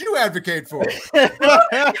 who would you advocate for?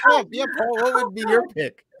 Yeah, Paul, what would be your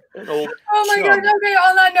pick? Oh my god, okay,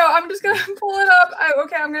 on that note, I'm just going to pull it up.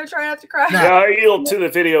 I'm going to try not to cry. Yeah, I yield to the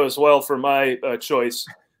video as well for my choice.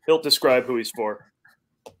 He'll describe who he's for.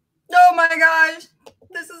 Oh my gosh,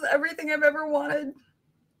 this is everything I've ever wanted.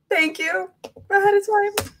 Thank you. Go ahead, it's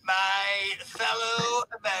fine. My fellow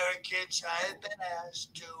Americans, I have been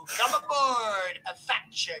asked to come aboard a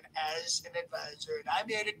faction as an advisor, and I'm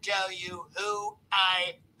here to tell you who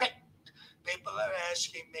I picked. People are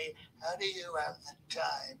asking me, how do you have the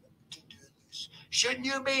time to do this? Shouldn't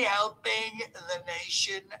you be helping the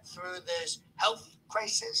nation through this health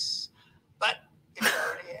crisis? But it's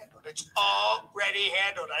already handled. It's already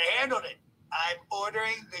handled. I handled it. I'm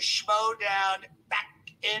ordering the Schmodown back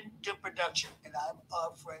into production. And and I'm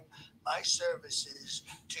offering my services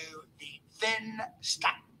to the Finn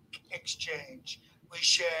Stock Exchange. We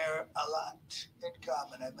share a lot in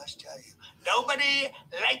common, I must tell you. Nobody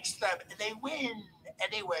likes them, and they win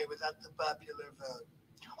anyway without the popular vote.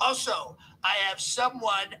 Also, I have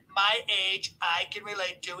someone my age I can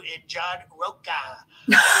relate to in John Roca.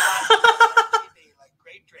 Like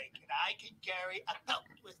Great Drake, and I can carry a belt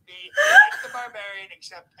with me like the Barbarian,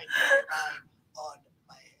 except I carry mine on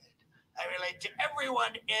my head. I relate to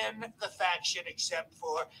everyone in the faction except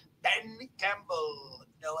for Ben Campbell.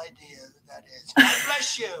 No idea who that is. God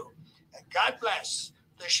bless you, and God bless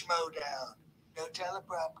the Schmodown. No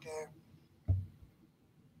teleprompter.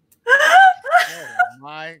 Oh,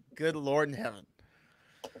 my good Lord in heaven.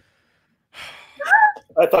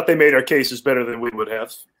 I thought they made our cases better than we would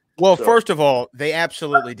have. Well, So- first of all, they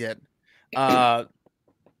absolutely did. Wow.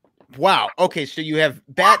 Okay, so you have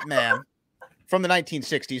Batman from the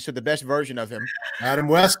 1960s, so the best version of him. Adam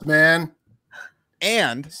West, man.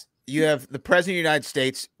 And you have the President of the United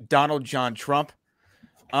States, Donald John Trump.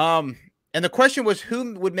 And the question was,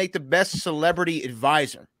 who would make the best celebrity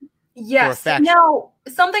advisor? Yes. faction. Now,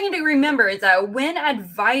 something to remember is that when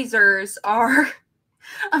advisors are,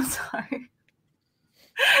 I'm sorry,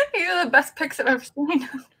 these are the best picks I've ever seen.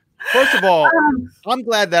 First of all, I'm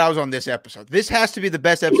glad that I was on this episode. This has to be the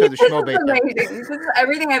best episode of the This Schmo is Base. amazing. This is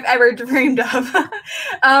everything I've ever dreamed of.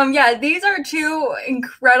 Yeah, these are two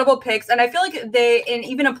incredible picks, and I feel like and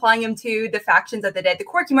even applying them to the factions that they did, the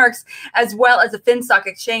Quirky Marks as well as the Finstock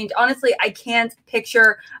Exchange. Honestly, I can't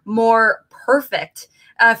picture more perfect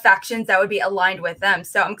factions that would be aligned with them.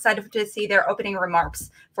 So I'm excited to see their opening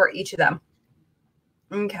remarks for each of them.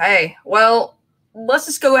 Okay, well, let's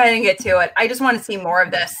just go ahead and get to it. I just want to see more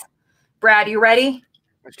of this. Brad, you ready?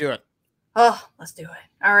 Let's do it. Oh, let's do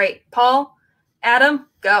it. All right, Paul, Adam,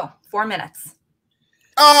 go. 4 minutes.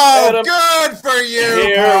 Oh, Adam, good for you,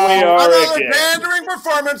 here Paul. we are Another again. pandering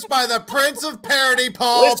performance by the Prince of Parody,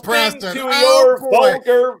 Paul Listening Preston. to Oh, your boy.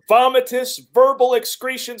 vulgar, vomitous, verbal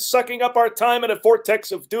excretion sucking up our time in a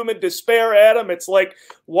vortex of doom and despair, Adam. It's like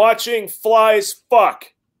watching flies fuck.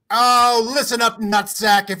 Oh, listen up,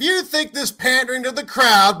 nutsack. If you think this pandering to the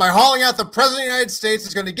crowd by hauling out the President of the United States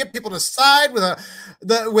is going to get people to side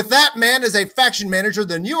with that man as a faction manager,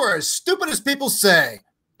 then you are as stupid as people say.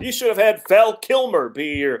 You should have had Val Kilmer be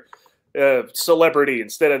your celebrity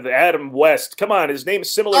instead of Adam West. Come on, his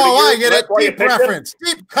name's similar to yours. Oh, I get That's it. why you Deep picked him. reference.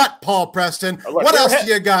 Deep cut, Paul Preston. Look, What we're else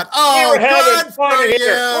do you got? Oh, we were having good fun for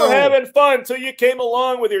here. you. We're having fun till you came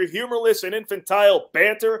along with your humorless and infantile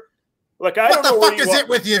banter. Look, I What don't the know where fuck you is are. it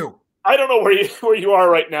with you? I don't know where you are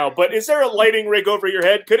right now, but is there a lighting rig over your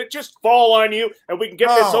head? Could it just fall on you and we can get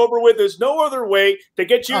this Oh. over with? There's no other way to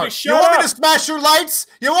get you Oh, to you shut want up. me to smash your lights?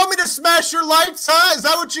 You want me to smash your lights, huh? Is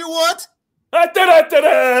that what you want?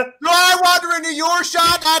 Da-da-da-da-da. Do I wander into your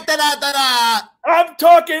shot? Da-da-da-da-da. I'm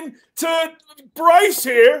talking to Bryce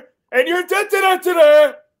here, and you're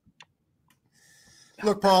da-da-da-da-da.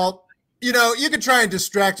 Look, Paul, you know, you can try and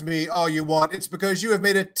distract me all you want. It's because you have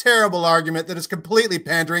made a terrible argument that is completely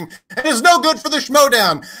pandering and is no good for the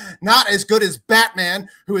Schmodown. Not as good as Batman,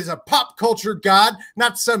 who is a pop culture god,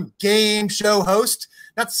 not some game show host,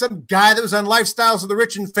 not some guy that was on Lifestyles of the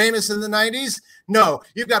Rich and Famous in the 90s. No,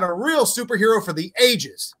 you've got a real superhero for the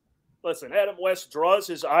ages. Listen, Adam West draws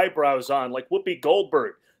his eyebrows on like Whoopi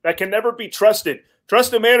Goldberg. That can never be trusted.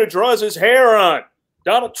 Trust a man who draws his hair on.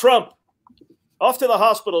 Donald Trump. Off to the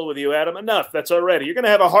hospital with you, Adam. Enough. That's already. You're going to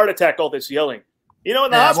have a heart attack, all this yelling. You know,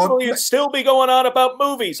 in the Yeah, hospital, well- you'd still be going on about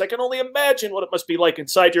movies. I can only imagine what it must be like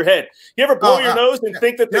inside your head. You ever blow your nose and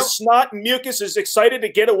think that the nope. snot and mucus is excited to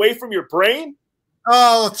get away from your brain?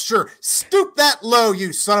 Oh, sure. Stoop that low,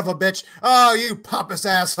 you son of a bitch. Oh, you pompous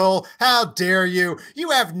asshole. How dare you? You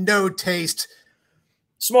have no taste.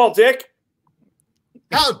 Small dick?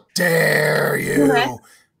 How dare you? Okay.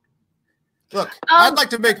 Look, I'd like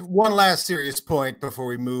to make one last serious point before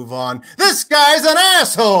we move on. This guy's an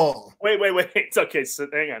asshole. Wait. It's okay. So,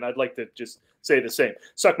 hang on. I'd like to just say the same.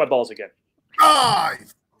 Suck my balls again. Ah,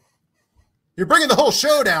 you're bringing the whole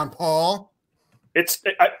show down, Paul. It's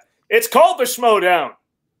called the Schmodown.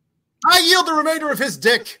 I yield the remainder of his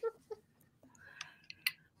dick.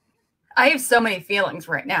 I have so many feelings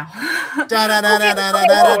right now. Just gonna put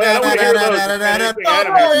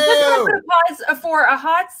a pause for a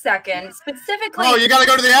hot second. Specifically, Oh, you got to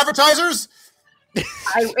go to the advertisers?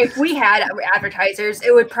 if we had advertisers,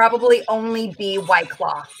 it would probably only be White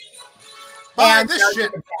Claw. Buy And this that would be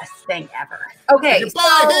shit. the best thing ever. Okay, You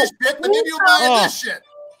buy so his shit, then you buy Oh. this shit.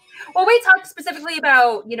 Well, we talked specifically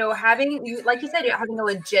about, having, like you said, having a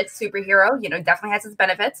legit superhero, definitely has its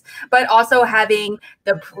benefits, but also having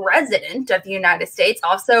the president of the United States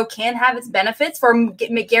also can have its benefits for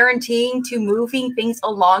guaranteeing to moving things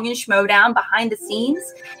along in Schmodown behind the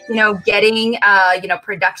scenes, getting,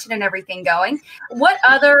 production and everything going. What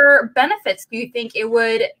other benefits do you think it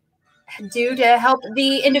would do to help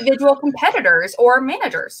the individual competitors or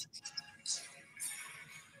managers?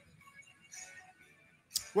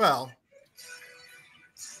 Well,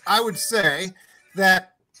 I would say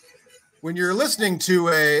that when you're listening to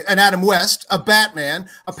an Adam West, a Batman,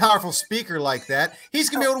 a powerful speaker like that, he's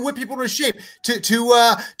gonna be able to whip people into shape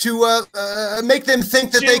to make them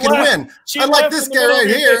think that they can win. Unlike this guy right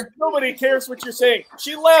here. Nobody cares what you're saying.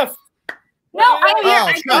 She left. No, I'm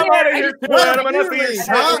here. I'm out of here too, Adam. You're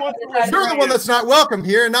the one that's not welcome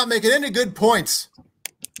here and not making any good points.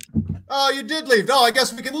 Oh, you did leave. Oh, I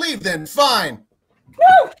guess we can leave then. Fine.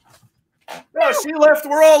 No, she left.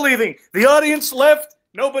 We're all leaving. The audience left.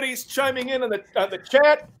 Nobody's chiming in on the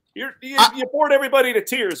chat. You bored everybody to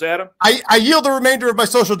tears, Adam. I yield the remainder of my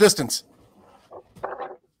social distance.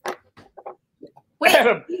 Wait,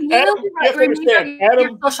 Adam, you have to understand.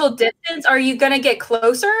 Adam, social distance. Are you gonna get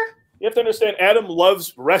closer? You have to understand. Adam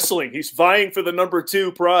loves wrestling. He's vying for the number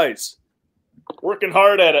 2 prize. Working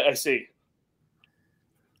hard at it. I see.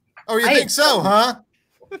 Oh, you think so, huh?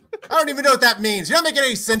 I don't even know what that means. You're not making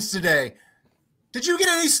any sense today. Did you get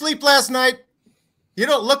any sleep last night? You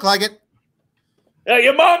don't look like it. Yeah,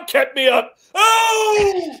 your mom kept me up.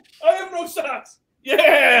 Oh, I have no socks.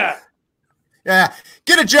 Yeah. Yeah.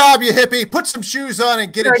 Get a job, you hippie. Put some shoes on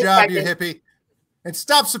and get a job, you hippie. And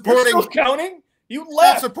stop supporting. You're still counting? You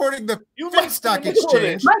left. Stop supporting the Finstock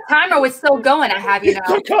Exchange. My timer was still going. I have you now.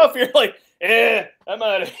 You took off. You're like, I'm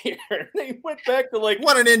out of here. They went back to like.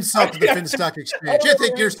 What an insult to the Finstock Exchange. You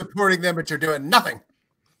think you're supporting them, but you're doing nothing.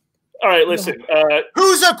 All right, listen.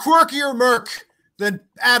 Who's a quirkier merc than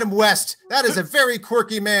Adam West? That is a very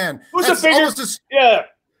quirky man. Who's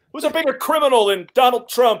a bigger criminal than Donald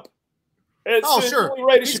Trump? Sure.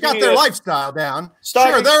 Right, he's got their lifestyle down.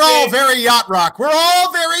 Sure, they're all very yacht rock. We're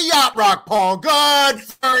all very yacht rock, Paul. Good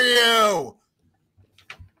for you.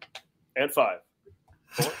 And 5,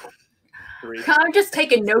 4, 3. I'm just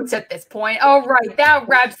taking notes at this point. All right, that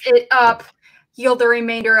wraps it up. Yield the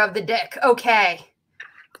remainder of the dick. Okay.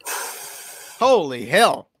 Holy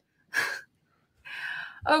hell.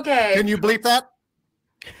 Okay. Can you bleep that?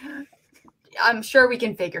 I'm sure we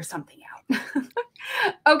can figure something out.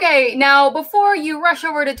 Okay, now before you rush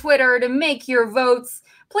over to Twitter to make your votes,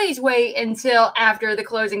 please wait until after the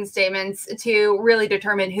closing statements to really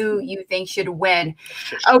determine who you think should win.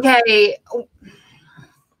 Okay.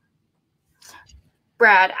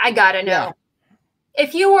 Brad, I gotta know.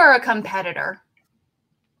 If you were a competitor,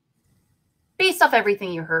 based off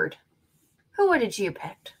everything you heard, who would you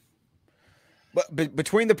pick? But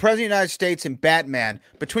between the President of the United States and Batman,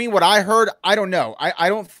 between what I heard, I don't know. I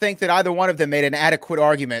don't think that either one of them made an adequate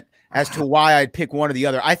argument as to why I'd pick one or the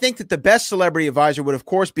other. I think that the best celebrity advisor would, of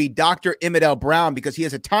course, be Dr. Emmett L. Brown, because he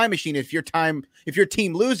has a time machine. If your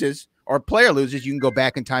team loses or a player loses, you can go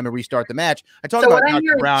back in time and restart the match. I talked about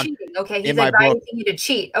Dr. Brown. Cheating. Okay, he's advising you to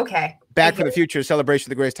cheat. Okay. Back for the Future, a celebration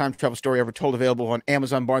of the greatest time travel story ever told, available on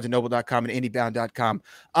Amazon, BarnesandNoble.com, and IndieBound.com.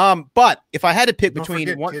 But if I had to pick between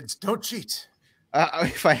kids, don't cheat.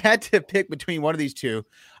 If I had to pick between one of these two,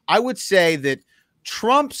 I would say that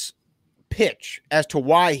Trump's pitch as to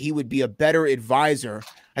why he would be a better advisor,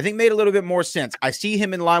 I think, made a little bit more sense. I see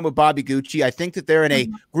him in line with Bobby Gucci. I think that they're in a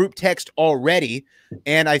group text already.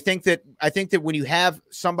 And I think that when you have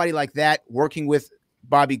somebody like that working with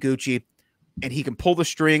Bobby Gucci and he can pull the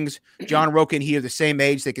strings, John Rocha and he are the same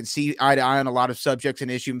age. They can see eye to eye on a lot of subjects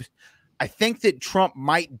and issues. I think that Trump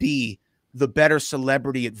might be the better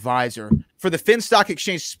celebrity advisor for the Finstock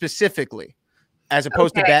Exchange specifically, as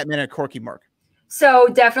opposed to Batman and Corky Merc. So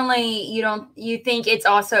definitely you think it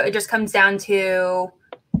just comes down to,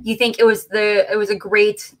 you think it was a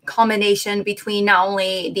great combination between not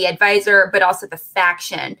only the advisor, but also the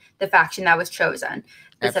faction that was chosen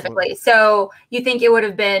specifically. Absolutely. So you think it would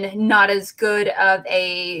have been not as good of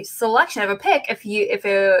a selection of a pick if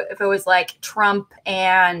it was like Trump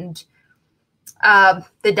and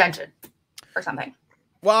the Dungeon or something.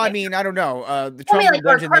 Well, I mean, I don't know. The Trump like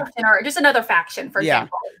Dungeon, or just another faction, for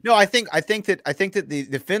example. No, I think that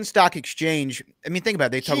the Finstock Exchange. I mean, think about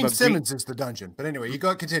it. They talk about Simmons is the Dungeon, but anyway, you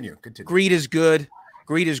go continue. Greed is good.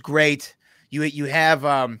 Greed is great. You have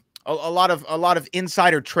a lot of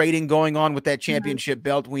insider trading going on with that championship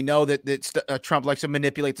belt. We know that Trump likes to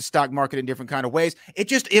manipulate the stock market in different kind of ways.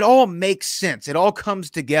 It all makes sense. It all comes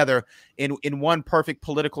together in one perfect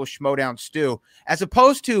political schmodown stew, as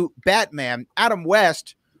opposed to Batman. Adam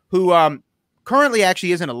West, who currently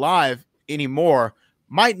actually isn't alive anymore,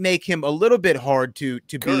 might make him a little bit hard to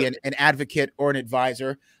be an advocate or an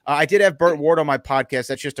advisor. I did have Burt Ward on my podcast.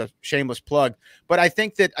 That's just a shameless plug. But I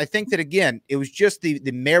think that again, it was just the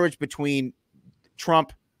marriage between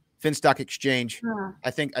Trump, Finstock Exchange.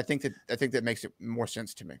 I think that makes it more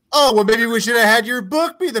sense to me. Oh, well, maybe we should have had your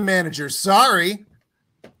book be the manager. Sorry.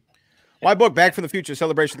 My book, Back from the Future,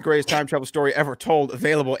 Celebration of the Greatest Time Travel Story Ever Told,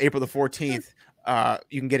 available April the 14th.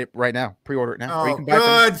 You can get it right now. Pre-order it now. Oh, you can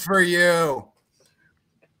buy good for you.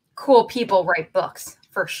 Cool people write books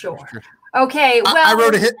for sure. Okay, well, I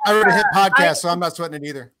wrote a hit podcast, so I'm not sweating it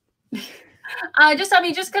either.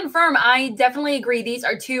 Just confirm. I definitely agree. These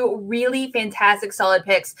are two really fantastic, solid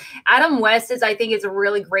picks. Adam West is a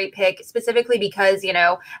really great pick, specifically because,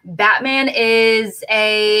 Batman is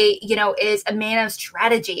a man of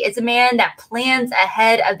strategy. It's a man that plans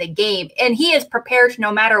ahead of the game, and he is prepared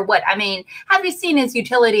no matter what. I mean, have you seen his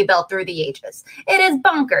utility belt through the ages? It is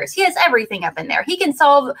bonkers. He has everything up in there. He can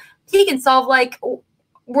solve like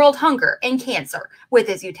world hunger and cancer with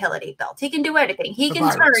his utility belt. He can do anything. He can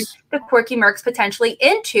turn the Quirky Mercs potentially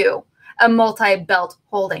into a multi-belt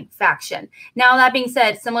holding faction. Now, that being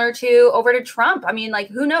said, similar to over to Trump, I mean,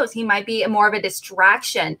 who knows? He might be more of a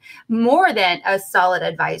distraction more than a solid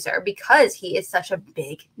advisor because he is such a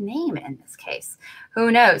big name in this case.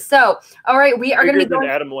 Who knows? So, all right, we are going to be going...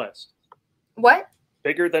 Adam West. What?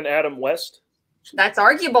 Bigger than Adam West? That's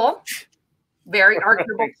arguable. Very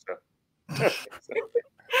arguable.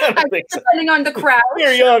 I don't think so. Depending on the crowd.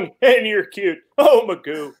 You're young and you're cute. Oh,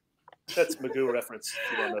 Magoo. That's Magoo reference.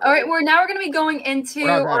 All right, we're going to be going into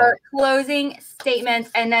our closing statements,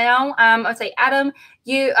 and now I'll say, Adam,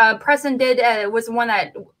 you Preston was the one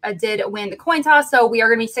that did win the coin toss, so we are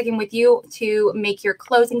going to be sticking with you to make your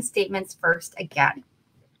closing statements first again.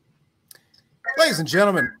 Ladies and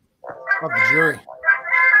gentlemen of the jury,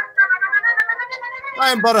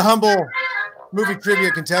 I am but a humble movie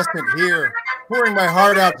trivia contestant here, pouring my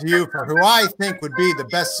heart out to you for who I think would be the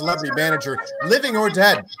best celebrity manager, living or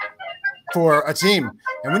dead, for a team.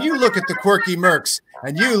 And when you look at the Quirky Mercs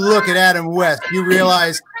and you look at Adam West, you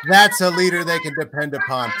realize that's a leader they can depend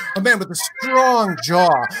upon. A man with a strong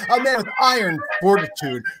jaw, a man with iron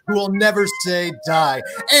fortitude, who will never say die,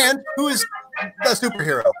 and who is a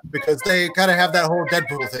superhero, because they kind of have that whole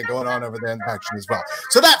Deadpool thing going on over there in the faction as well.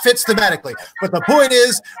 So that fits thematically. But the point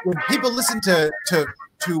is, when people listen to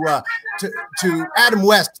Adam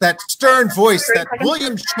West, that stern voice, that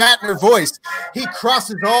William Shatner voice, he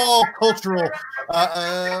crosses all cultural,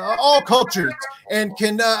 all cultures, and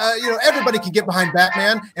can everybody can get behind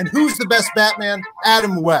Batman. And who's the best Batman?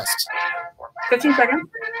 Adam West. 15 seconds.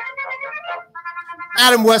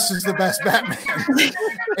 Adam West is the best Batman.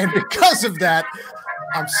 And because of that,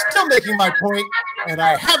 I'm still making my point, and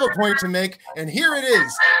I have a point to make, and here it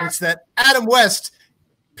is. It's that Adam West,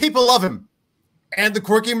 people love him, and the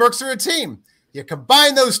Quirky Mercs are a team. You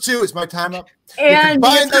combine those two. Is my time up? And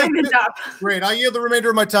your time is up. Great. I'll yield the remainder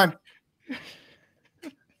of my time.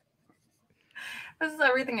 This is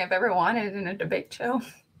everything I've ever wanted in a debate show.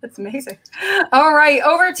 That's amazing. All right,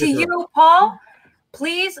 over to you, Paul.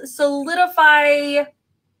 Please solidify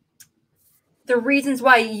the reasons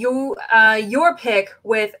why your pick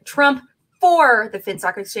with Trump for the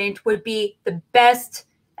Finstock Exchange would be the best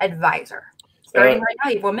advisor. Starting right now,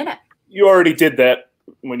 you have 1 minute. You already did that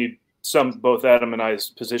when you summed both Adam and I's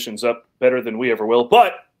positions up better than we ever will.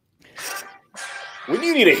 But when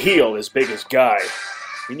you need a heel as big as Guy,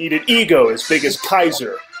 you need an ego as big as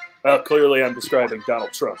Kaiser. Well, clearly I'm describing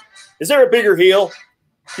Donald Trump. Is there a bigger heel?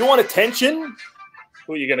 You want attention?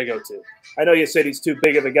 Who are you going to go to? I know you said he's too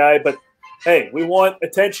big of a guy, but hey, we want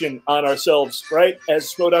attention on ourselves, right,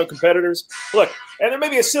 as Schmodown competitors. Look, and there may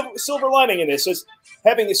be a silver lining in this, is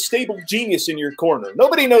having a stable genius in your corner.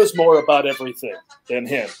 Nobody knows more about everything than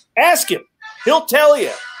him. Ask him. He'll tell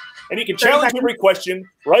you. And you can challenge every question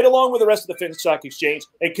right along with the rest of the Finstock Exchange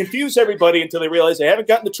and confuse everybody until they realize they haven't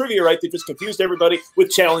gotten the trivia right. They just confused everybody with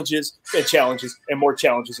challenges and more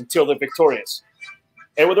challenges until they're victorious.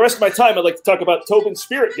 And with the rest of my time, I'd like to talk about Tobin's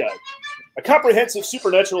Spirit Guide, a comprehensive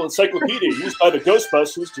supernatural encyclopedia used by the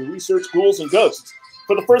Ghostbusters to research ghouls and ghosts.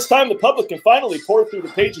 For the first time, the public can finally pour through the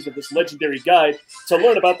pages of this legendary guide to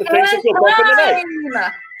learn about the things that go bump in the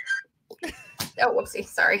night. Oh, whoopsie.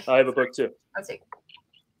 Sorry. I have a book, too. Let's see.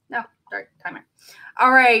 No, sorry. Timer.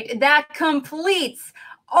 All right. That completes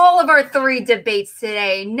all of our 3 debates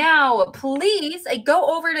today. Now, please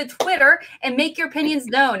go over to Twitter and make your opinions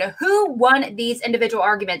known. Who won these individual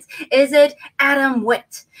arguments? Is it Adam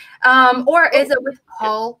Witt? Or is it with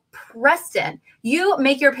Paul Preston? You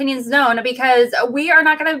make your opinions known, because we are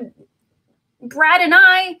not going to, Brad and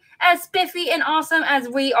I, as spiffy and awesome as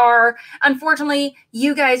we are, unfortunately,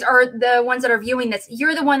 you guys are the ones that are viewing this.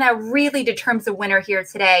 You're the one that really determines the winner here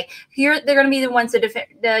today. Here, they're going to be the ones that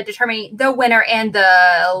determine the winner and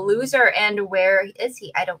the loser. And where is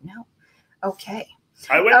he? I don't know. Okay.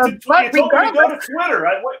 I went to Twitter. You told me to go to Twitter.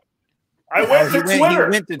 I went to Twitter. He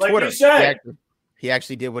went to like Twitter. You said. He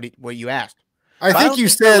actually did what you asked. I think you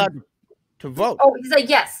said to vote. Oh, he said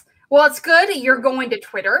yes. Well, it's good. You're going to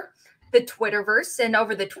Twitter, the Twitterverse, and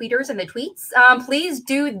over the tweeters and the tweets. Please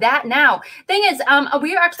do that now. Thing is, I'm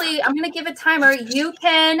going to give a timer. You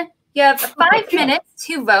have 5 minutes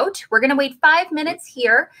to vote. We're going to wait 5 minutes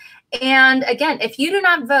here. And again, if you do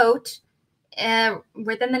not vote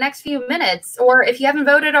within the next few minutes, or if you haven't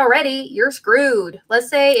voted already, you're screwed. Let's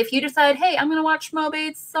say if you decide, hey, I'm going to watch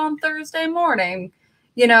Schmobates on Thursday morning,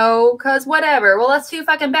 because whatever. Well, that's too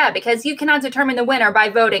fucking bad, because you cannot determine the winner by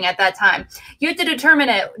voting at that time. You have to determine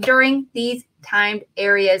it during these timed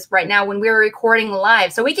areas right now when we're recording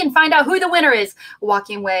live, so we can find out who the winner is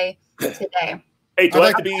walking away today. Hey, do I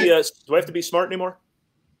have to be smart anymore?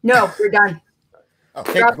 No, we're done.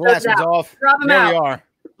 Take the glasses off. Drop them there out. we are.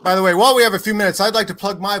 By the way, while we have a few minutes, I'd like to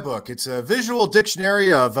plug my book. It's a visual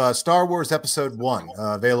dictionary of Star Wars Episode 1,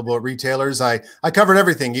 available at retailers. I covered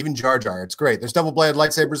everything, even Jar Jar. It's great. There's double-bladed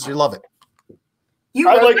lightsabers. You love it.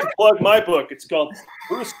 I'd like to plug my book. It's called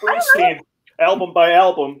Bruce Springsteen, Album by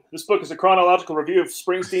Album. This book is a chronological review of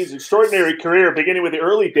Springsteen's extraordinary career, beginning with the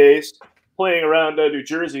early days playing around New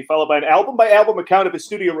Jersey, followed by an album-by-album account of his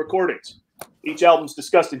studio recordings. Each album's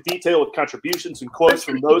discussed in detail with contributions and quotes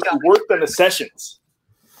from those who worked on the sessions.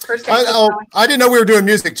 I didn't know we were doing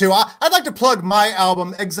music too. I'd like to plug my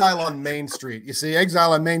album, Exile on Main Street. You see,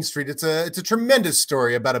 Exile on Main Street, it's a tremendous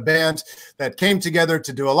story about a band that came together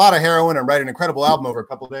to do a lot of heroin and write an incredible album over a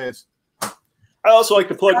couple of days. I also like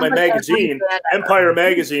to plug my magazine, Empire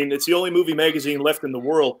Magazine. It's the only movie magazine left in the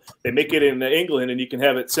world. They make it in England, and you can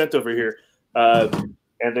have it sent over here.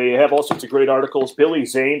 And they have all sorts of great articles. Billy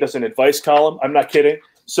Zane does an advice column. I'm not kidding.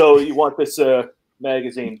 So you want this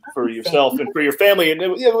magazine for yourself and for your family. And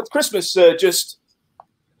with Christmas just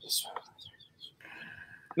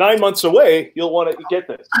 9 months away, you'll want to get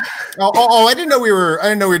this. I didn't know we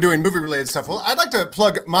were doing movie related stuff. Well, I'd like to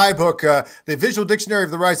plug my book, The Visual Dictionary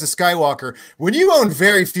of the Rise of Skywalker. When you own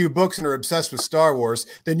very few books and are obsessed with Star Wars,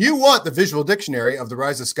 then you want the Visual Dictionary of the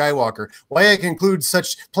Rise of Skywalker. Why it includes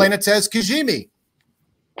such planets as Kijimi.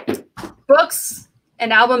 Books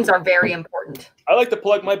and albums are very important. I like to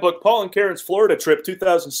plug my book, Paul and Karen's Florida Trip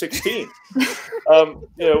 2016,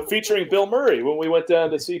 featuring Bill Murray. When we went down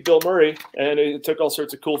to see Bill Murray, and it took all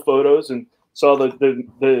sorts of cool photos and saw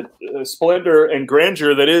the splendor and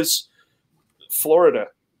grandeur that is Florida.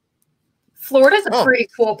 Florida's a pretty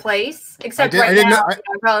cool place, except right now, I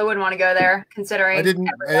probably wouldn't want to go there, considering I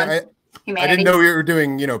didn't know we were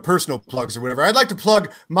doing, personal plugs or whatever. I'd like to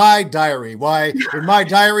plug my diary. Why, in my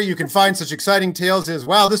diary, you can find such exciting tales as,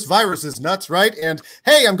 wow, this virus is nuts, right? And,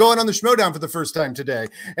 hey, I'm going on the Schmodown for the first time today.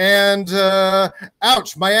 And,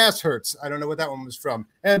 ouch, my ass hurts. I don't know what that one was from.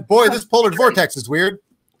 And, boy, this polar vortex is weird.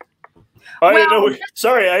 I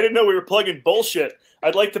didn't know we were plugging bullshit.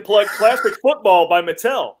 I'd like to plug Classic Football by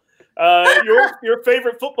Mattel. Your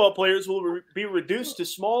favorite football players will be reduced to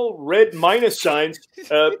small red minus signs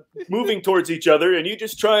moving towards each other, and you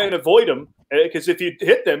just try and avoid them, because if you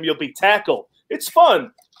hit them, you'll be tackled. It's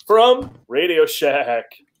fun. From Radio Shack.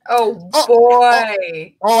 Oh,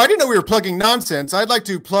 boy. I didn't know we were plugging nonsense. I'd like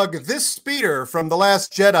to plug this speeder from The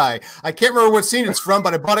Last Jedi. I can't remember what scene it's from,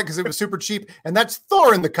 but I bought it because it was super cheap, and that's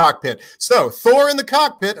Thor in the cockpit. So, Thor in the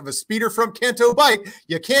cockpit of a speeder from Canto Bike.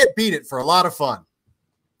 You can't beat it for a lot of fun.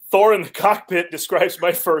 Thor in the cockpit describes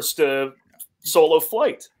my first solo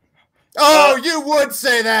flight. You would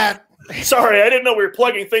say that. Sorry, I didn't know we were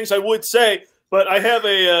plugging things I would say, but I have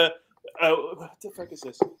what the fuck is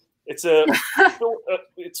this? It's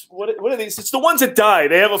it's what are these? It's the ones that die.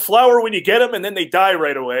 They have a flower when you get them, and then they die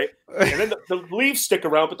right away. And then the leaves stick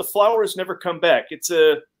around, but the flowers never come back. It's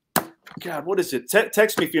God, what is it?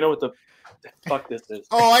 Text me if you know what the fuck this is.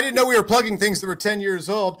 I didn't know we were plugging things that were 10 years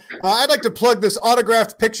old. I'd like to plug this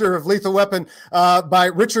autographed picture of Lethal Weapon by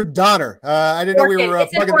Richard Donner. I didn't know we were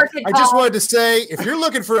plugging. I just wanted to say, if you're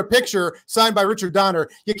looking for a picture signed by Richard Donner,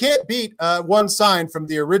 you can't beat one sign from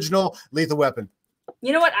the original Lethal Weapon.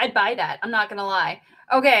 You know what? I'd buy that. I'm not going to lie.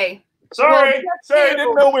 Okay. Sorry, Well, I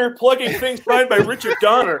didn't know we were plugging things signed by Richard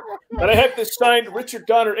Donner. And I have this signed Richard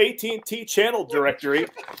Donner AT&T channel directory.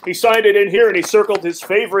 He signed it in here, and he circled his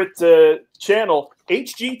favorite channel,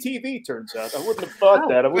 HGTV, turns out. I wouldn't have thought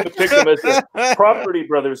that. I wouldn't have picked him as a Property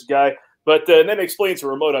Brothers guy. But and then it explains the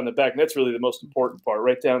remote on the back, and that's really the most important part,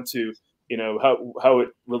 right down to how it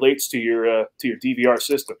relates to your DVR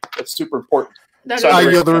system. That's super important. I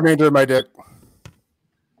yield the remainder of my dick.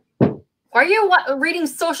 Are you reading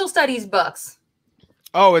social studies books?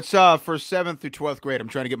 Oh, it's for 7th through 12th grade. I'm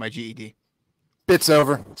trying to get my GED. It's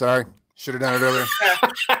over. Sorry. Should have done it earlier.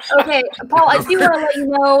 Okay, Paul, I do want to let you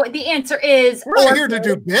know the answer is... We're not here to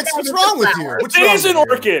do bits. What's wrong with you? It is an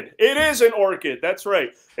orchid. It is an orchid. That's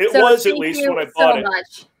right. It was at least when I bought it.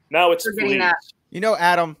 Much now it's fleas. You know,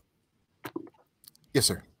 Adam. Yes,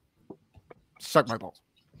 sir. Suck my balls.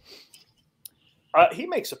 He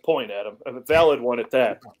makes a point, Adam. A valid one at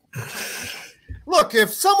that. Look, if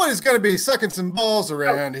someone is going to be sucking some balls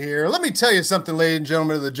around here, let me tell you something, ladies and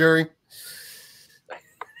gentlemen of the jury.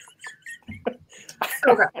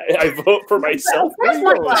 Okay. I vote for myself. I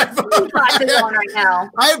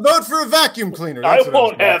vote for a vacuum cleaner. I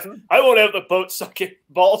won't have the boat sucking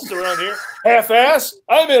balls around here. Half-ass.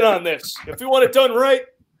 I'm in on this. If you want it done right,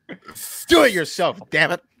 do it yourself.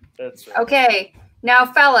 Damn it. That's right. Okay, now,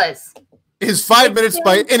 fellas. Is 5 minutes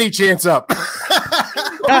by any chance up?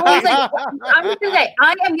 I'm just gonna say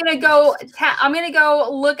I'm gonna go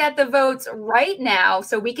look at the votes right now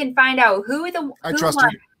so we can find out who won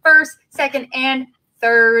first, second, and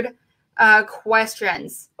third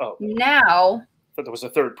questions. Oh, now. I thought there was a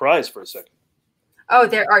third prize for a second. Oh,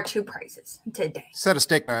 there are 2 prizes today. Set of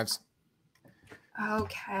steak knives.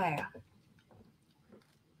 Okay.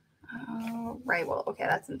 Oh, right. Well, okay,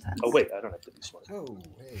 that's intense. Oh wait, I don't have to be smart. Oh,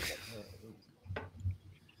 wait.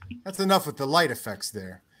 That's enough with the light effects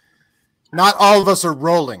there. Not all of us are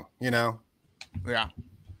rolling, Yeah.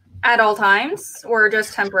 At all times or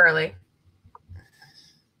just temporarily?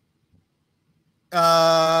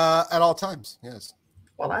 At all times, yes.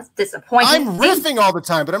 Well, that's disappointing. I'm riffing all the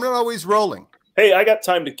time, but I'm not always rolling. Hey, I got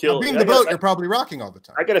time to kill. Being the boat, you're probably rocking all the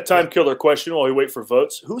time. I got a time killer question while we wait for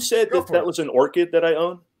votes. Who said that was an orchid that I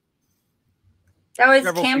own? That was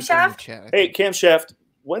Camshaft? Hey, Camshaft,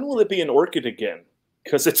 when will it be an orchid again?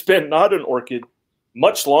 Because it's been not an orchid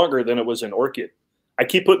much longer than it was an orchid. I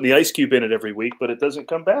keep putting the ice cube in it every week, but it doesn't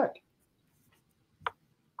come back.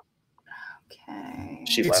 Okay.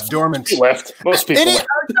 It's dormant. She left. Most people left.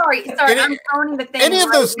 Sorry. I'm throwing the thing. Any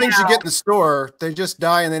of those things you get in the store, they just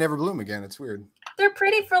die and they never bloom again. It's weird. They're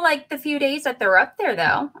pretty for like the few days that they're up there,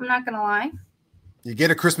 though. I'm not going to lie. You get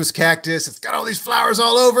a Christmas cactus. It's got all these flowers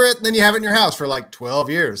all over it. And then you have it in your house for like 12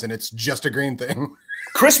 years, and it's just a green thing.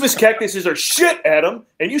 Christmas cactuses are shit, Adam,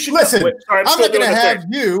 and you should listen. I'm not going to have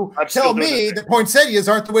you tell me that poinsettias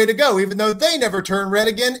aren't the way to go, even though they never turn red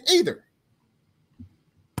again either.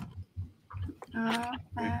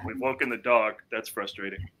 We've woken the dog. That's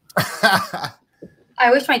frustrating.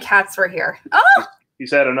 I wish my cats were here. Oh,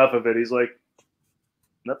 he's had enough of it. He's like,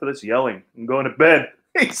 enough of this yelling. I'm going to bed.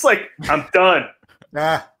 He's like, I'm done.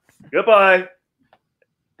 Goodbye,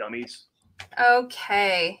 dummies.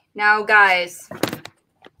 Okay, now guys,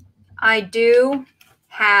 I do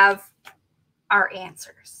have our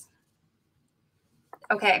answers.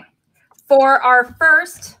 Okay, for our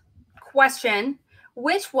first question,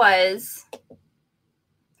 which was,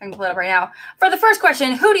 I can pull it up right now. For the first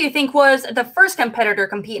question, who do you think was the first competitor to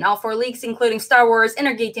compete in all 4 leagues, including Star Wars,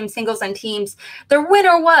 Intergate Team, Singles, and Teams? The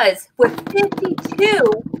winner was, with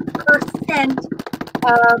 52%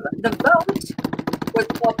 of the vote, was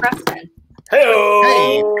Paul Preston.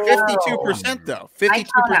 Hey, 52% though. 52%.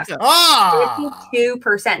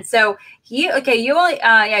 52%. So you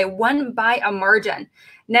only won by a margin.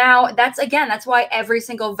 Now that's why every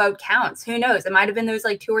single vote counts. Who knows? It might have been those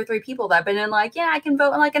like 2 or 3 people that have been in like, yeah, I can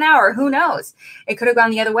vote in like an hour. Who knows? It could have gone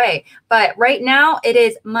the other way. But right now it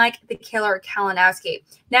is Mike the Killer Kalinowski.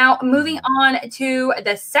 Now moving on to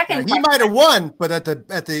the second. He might have won, but at the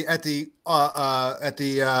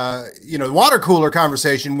water cooler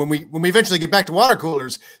conversation, when we eventually get back to water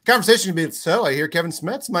coolers, the conversation will be, so I hear Kevin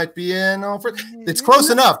Smets might be in. It's close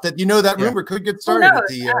enough that that rumor could get started at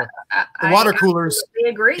the water coolers. I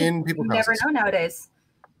agree. In people's you never houses. know nowadays.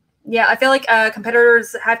 Yeah, I feel like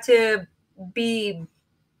competitors have to be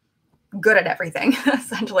good at everything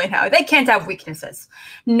essentially now. They can't have weaknesses.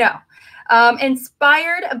 No.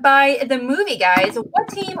 Inspired by the movie, guys, what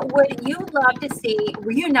team would you love to see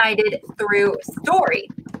reunited through story?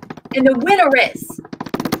 And the winner is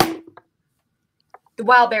the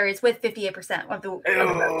Wildberries with 58% of the vote.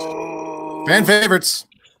 Fan favorites.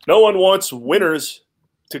 No one wants winners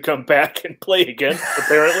to come back and play again,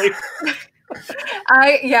 apparently.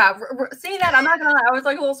 Seeing that, I'm not gonna lie, I was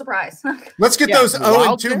like a little surprised. Let's get those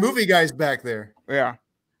 0-2 movie guys back there. Yeah.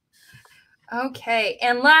 Okay,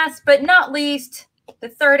 and last but not least, the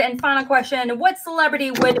third and final question: what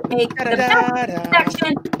celebrity would make the best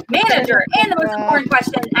section manager? And the most important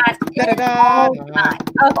question asked all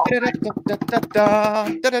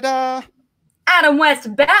time. Adam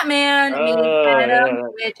West, Batman, meaning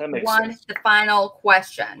Adam, which won the final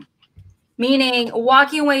question. Meaning,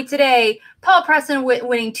 walking away today, Paul Preston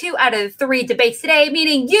winning 2 out of 3 debates today,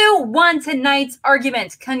 meaning you won tonight's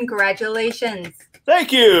argument. Congratulations.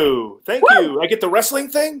 Thank you. Thank you. I get the wrestling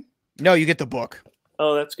thing? No, you get the book.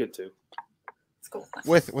 Oh, that's good too. It's cool.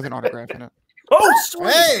 With an autograph in it. Oh,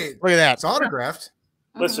 sweet. Hey, Look at that. it's autographed.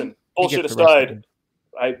 Listen, bullshit aside,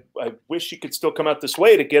 I wish you could still come out this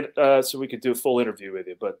way to get so we could do a full interview with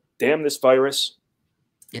you. But damn this virus.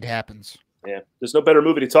 It happens. Yeah, there's no better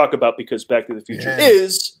movie to talk about because Back to the Future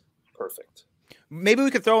is perfect. Maybe we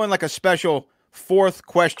could throw in like a special 4th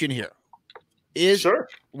question here. Sure.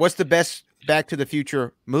 What's the best Back to the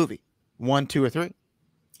Future movie? 1, 2, or 3?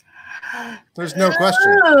 There's no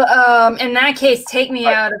question. In that case, take me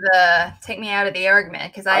out of the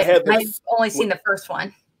argument because I've only seen the first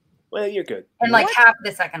one. Well, you're good. And like half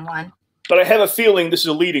the second one. But I have a feeling this is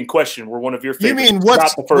a leading question where one of your favorites. You mean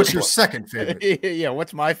what's your second favorite? Yeah,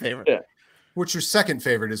 what's my favorite? Yeah. What's your second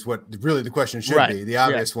favorite is what really the question should be. The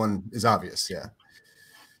obvious one is obvious, yeah.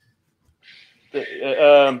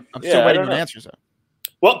 I'm still waiting on answers though.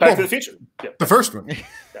 Well, Back to the Future. Yeah. The first one.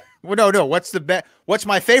 Well, no. What's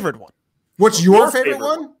my favorite one? What's your favorite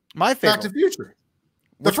one? My favorite. Back to the Future.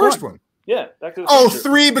 The Which first one. Yeah, Back to the Future.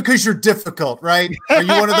 3 because you're difficult, right? Are you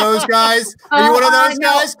one of those guys? Are you one of those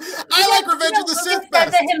guys? I like Revenge of the Sith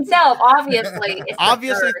best. Said to himself, obviously.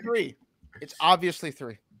 Obviously 3. It's obviously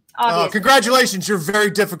 3. Congratulations. You're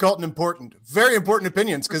very difficult and important. Very important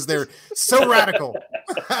opinions because they're so radical.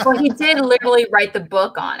 Well, he did literally write the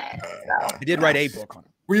book on it. So. He did write a book on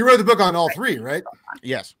it. Well, you wrote the book on all 3, right?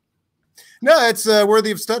 Yes. No, it's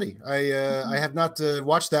worthy of study. I have not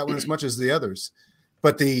watched that one as much as the others,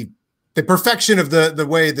 but the perfection of the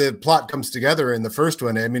way the plot comes together in the first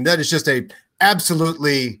one, I mean, that is just a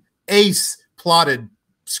absolutely ace plotted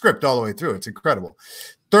script all the way through. It's incredible.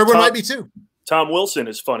 Third one might be too. Tom Wilson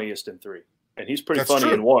is funniest in 3, and he's pretty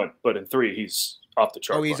funny in 1, but in 3 he's off the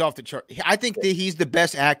chart. Oh, he's off the chart. I think that he's the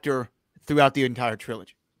best actor throughout the entire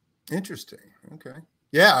trilogy. Interesting. Okay.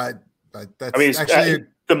 Yeah, that's he's actually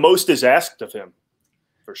the most is asked of him,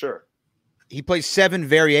 for sure. He plays 7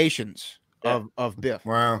 variations of Biff.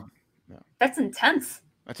 Wow. That's intense.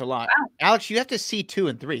 That's a lot. Wow. Alex, you have to see 2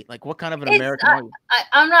 and 3. Like, what kind of an American are you?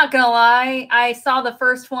 I'm not going to lie. I saw the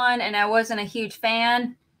first one, and I wasn't a huge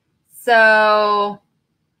fan. So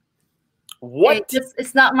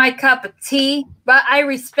it's not my cup of tea, but I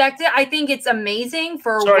respect it. I think it's amazing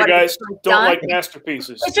for Sorry, what guys, it's don't done. like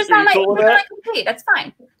masterpieces. It's just not my cup of tea. That's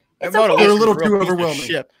fine. It's okay. They're a little too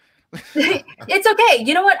overwhelming. It's okay.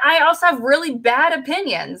 You know what? I also have really bad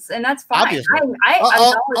opinions, and that's fine. I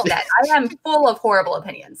acknowledge that. I am full of horrible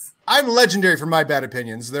opinions. I'm legendary for my bad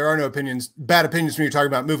opinions. There are no bad opinions when you're talking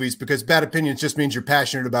about movies, because bad opinions just means you're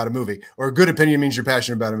passionate about a movie, or a good opinion means you're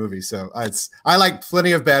passionate about a movie. So I like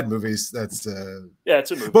plenty of bad movies. That's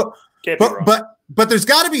it's a movie. Can't be wrong. But there's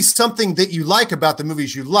got to be something that you like about the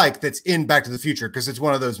movies you like that's in Back to the Future, because it's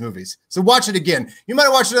one of those movies. So watch it again. You might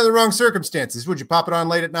have watched it under the wrong circumstances. Would you pop it on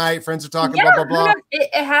late at night? Friends are talking, blah, blah, blah.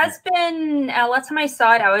 It has been, last time I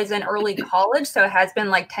saw it, I was in early college, so it has been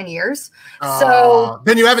like 10 years. So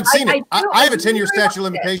then you haven't seen it. I have a 10-year statute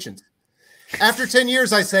of limitations. After 10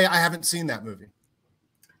 years, I say I haven't seen that movie.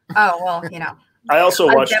 Oh, well, you know. I also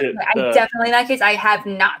watched it. I definitely, in that case, I have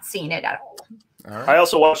not seen it at all. Right. I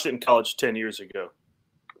also watched it in college 10 years ago.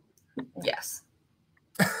 Yes.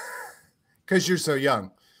 Because you're so young.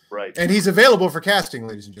 Right. And he's available for casting,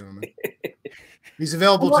 ladies and gentlemen. He's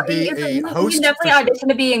available to be a host. You definitely audition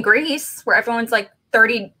to be in Grease, where everyone's like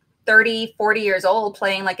 30, 40 years old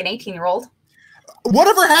playing like an 18-year-old.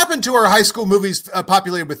 Whatever happened to our high school movies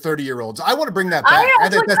populated with 30-year-olds? I want to bring that back. I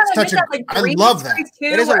think that's such I love that.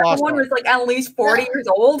 It is a lost one was like at least 40 years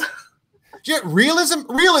old. Yeah,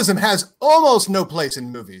 realism has almost no place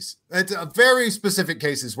in movies. It's a very specific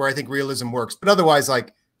cases where I think realism works, but otherwise,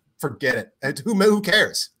 like, forget it. Who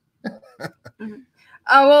cares?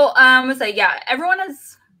 Well, I'm gonna say, yeah, everyone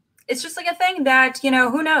is. It's just like a thing that, you know,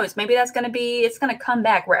 who knows? Maybe it's gonna come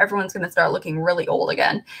back where everyone's gonna start looking really old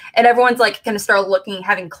again, and everyone's like gonna start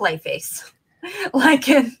having clay face, like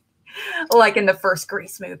in the first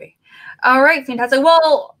Grease movie. All right, fantastic.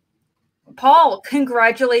 Well, Paul,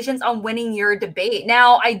 congratulations on winning your debate.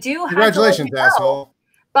 Now, I do have congratulations, asshole.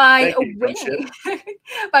 by winning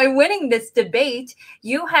by winning this debate,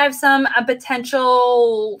 you have some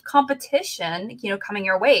potential competition, coming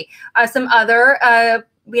your way.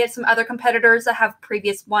 We had some other competitors that have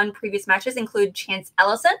previous matches, include Chance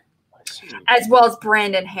Ellison, as well as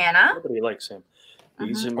Brandon Hanna. Nobody likes him.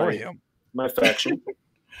 He's in my faction.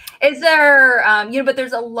 Is there, but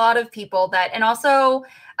there's a lot of people that, and also,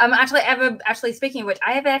 speaking of which,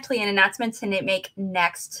 I have actually an announcement to make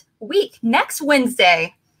next week, next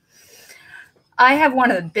Wednesday. I have one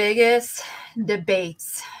of the biggest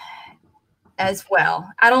debates as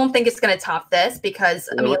well. I don't think it's going to top this because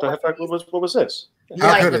what was this?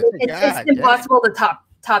 It's impossible to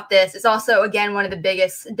top this. It's also, again, one of the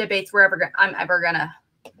biggest debates I'm ever going to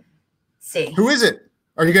see. Who is it?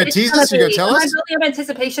 Are you going to tease us? Are you going to tell us? Am I building up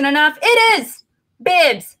anticipation enough? It is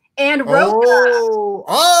Bibbs and Rocha.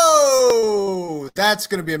 Oh, that's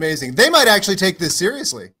going to be amazing. They might actually take this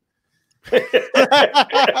seriously.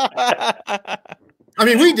 I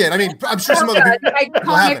mean, we did. I mean, I'm sure some other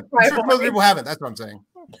people haven't. I'm sure some other people haven't. That's what I'm saying.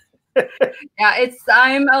 Yeah,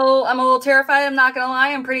 I'm a little terrified. I'm not going to lie.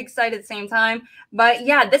 I'm pretty excited at the same time. But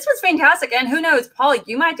yeah, this was fantastic. And who knows, Paul,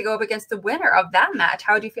 you might have to go up against the winner of that match.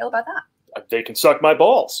 How would you feel about that? They can suck my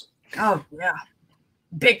balls. Oh, yeah.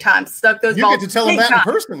 Big time. Suck those balls. You get to tell them that in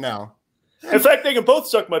person now. In fact, they can both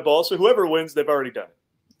suck my balls. So whoever wins, they've already done it.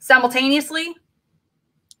 Simultaneously?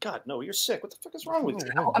 God, no, you're sick. What the fuck is wrong with you?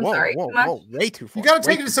 I'm sorry. Whoa, way too far. You got to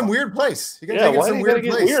take it to some weird place. You got to take it to some weird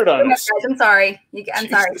place. Weird on us. I'm sorry. I'm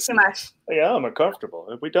sorry. Too much. Yeah, I'm uncomfortable.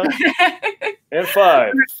 Have we done? And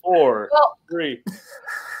 5, 4, 3.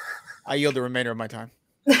 I yield the remainder of my time.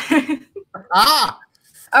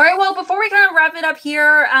 All right. Well, before we kind of wrap it up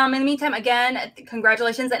here, in the meantime, again,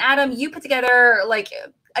 congratulations. And Adam, you put together,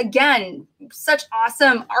 again, such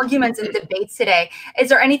awesome arguments and debates today. Is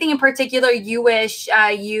there anything in particular you wish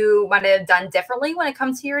you might have done differently when it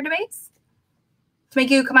comes to your debates to make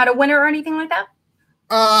you come out a winner or anything like that?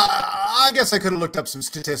 I guess I could have looked up some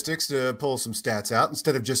statistics to pull some stats out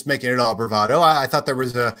instead of just making it all bravado. I thought there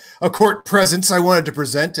was a court presence I wanted to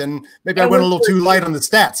present, and maybe I went a little too light on the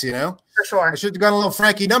stats, For sure. I should have gone a little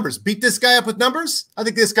Frankie numbers. Beat this guy up with numbers? I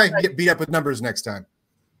think this guy can get beat up with numbers next time.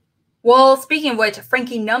 Well, speaking of which,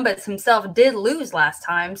 Frankie Numbers himself did lose last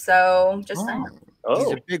time, so just saying.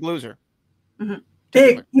 He's a big loser. Mm-hmm.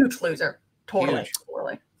 Big, huge loser. Totally.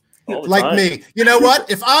 Like me. You know what?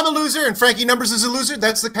 If I'm a loser and Frankie Numbers is a loser,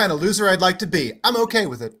 that's the kind of loser I'd like to be. I'm okay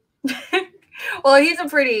with it. Well, it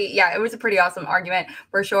was a pretty awesome argument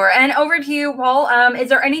for sure. And over to you, Paul. Is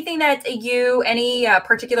there anything that any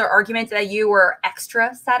particular argument that you were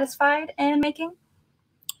extra satisfied in making?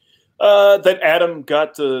 That Adam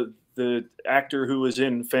got the actor who was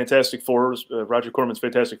in Fantastic Four, Roger Corman's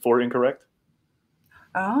Fantastic Four, incorrect.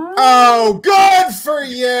 Oh, good for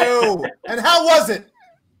you! And how was it?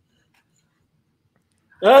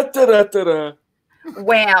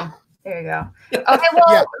 Wham! There you go. Okay,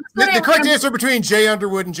 well, the correct answer between Jay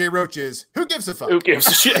Underwood and Jay Roach is who gives a fuck? Who gives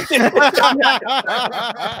a shit?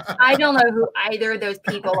 I don't know who either of those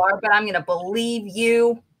people are, but I'm going to believe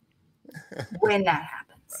you when that happens.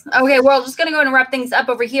 Okay, we're just going to go and wrap things up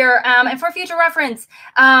over here. And for future reference,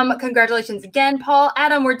 congratulations again, Paul.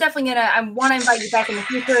 Adam, we're definitely I want to invite you back in the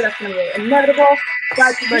future. That's going to be inevitable.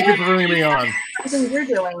 Thank you for bringing me on. Something you're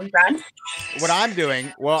doing, Brad. What I'm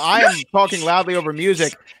doing? Well, I am talking loudly over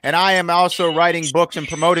music, and I am also writing books and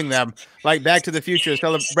promoting them, like Back to the Future,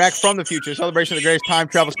 Back from the Future, celebration of the greatest time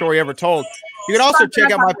travel story ever told. You can also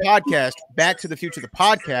check out my podcast, Back to the Future, the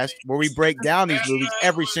podcast, where we break down these movies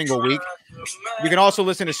every single week. You can also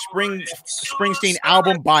listen to Springsteen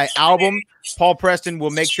album by album. Paul Preston will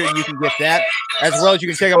make sure you can get that, as well as you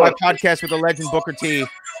can check out my podcast with the legend Booker T,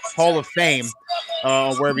 Hall of Fame,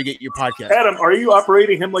 wherever you get your podcast. Adam, are you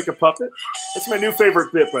operating him like a puppet? That's my new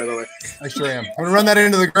favorite bit, by the way. I sure am. I'm going to run that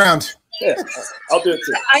into the ground. Yeah, I'll do it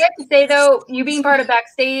too. I have to say, though, you being part of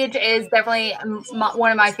Backstage is definitely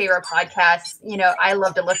one of my favorite podcasts. I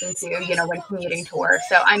love to listen to, when commuting to work.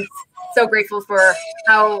 So I'm so grateful for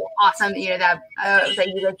how awesome, that you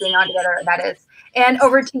guys being on together that is. And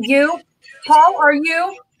over to you, Paul, are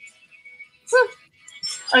you?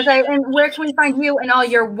 Okay, and where can we find you and all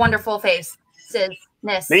your wonderful faces?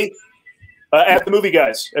 Me? At The Movie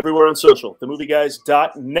Guys, everywhere on social.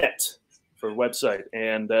 TheMovieGuys.net for website,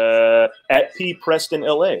 and at P Preston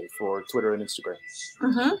LA for Twitter and Instagram.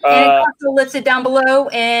 Mm-hmm. And it also lists it down below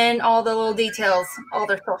and all the little details, all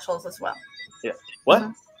their socials as well. Yeah. What?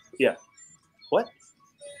 Mm-hmm. Yeah. What?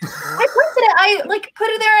 I posted it. I put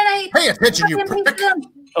it there, and I pay attention, you prick.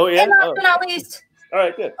 Oh yeah. And last but not least, all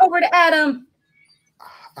right, good. over to Adam.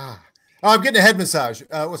 I'm getting a head massage.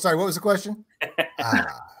 Sorry, what was the question?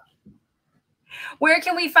 where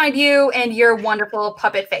can we find you and your wonderful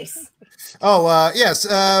puppet face? Oh, yes.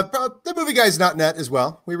 The Movie Guys.net as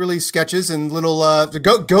well. We release sketches and little.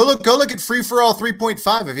 Go look at Free for All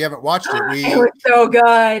 3.5 if you haven't watched it. It was so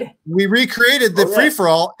good. We recreated the Free for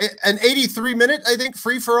All, an 83-minute, I think,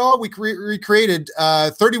 Free for All. We recreated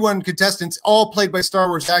 31 contestants, all played by Star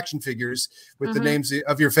Wars action figures with the names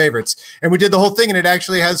of your favorites, and we did the whole thing, and it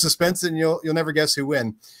actually has suspense, and you'll never guess who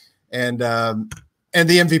win, and the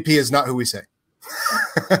MVP is not who we say.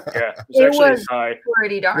 Yeah, it was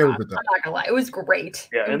pretty darn. I'm not gonna lie, it was great.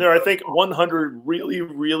 Yeah, and there are, I think, 100 really,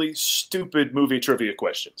 really stupid movie trivia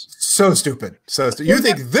questions. So stupid. You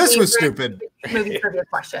think this was stupid? Movie trivia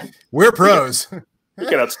question. We're pros. We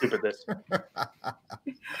can out-stupid this.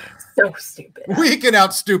 So stupid. We can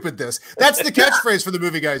out-stupid this. That's the catchphrase for the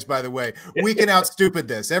Movie Guys, by the way. We can out-stupid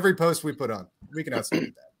this. Every post we put on, we can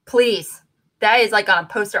out-stupid that. Please. That is like on a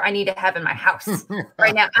poster I need to have in my house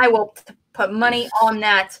right now. I will put money on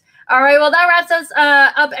that. All right. Well, that wraps us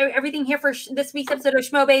up everything here for this week's episode of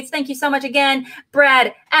Schmobates. Thank you so much again,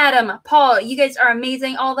 Brad, Adam, Paul. You guys are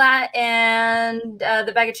amazing. All that and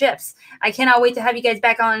the bag of chips. I cannot wait to have you guys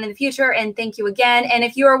back on in the future. And thank you again. And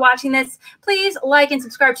if you are watching this, please like and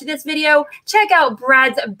subscribe to this video. Check out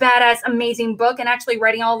Brad's badass, amazing book and actually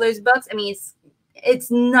writing all those books. I mean,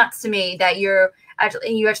 it's nuts to me that you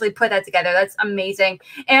actually put that together. That's amazing.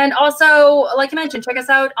 And also, like I mentioned, check us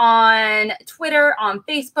out on Twitter, on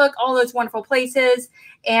Facebook, all those wonderful places.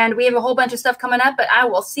 And we have a whole bunch of stuff coming up, but I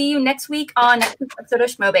will see you next week on next week's episode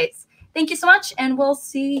of Schmobates. Thank you so much, and we'll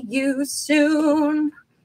see you soon.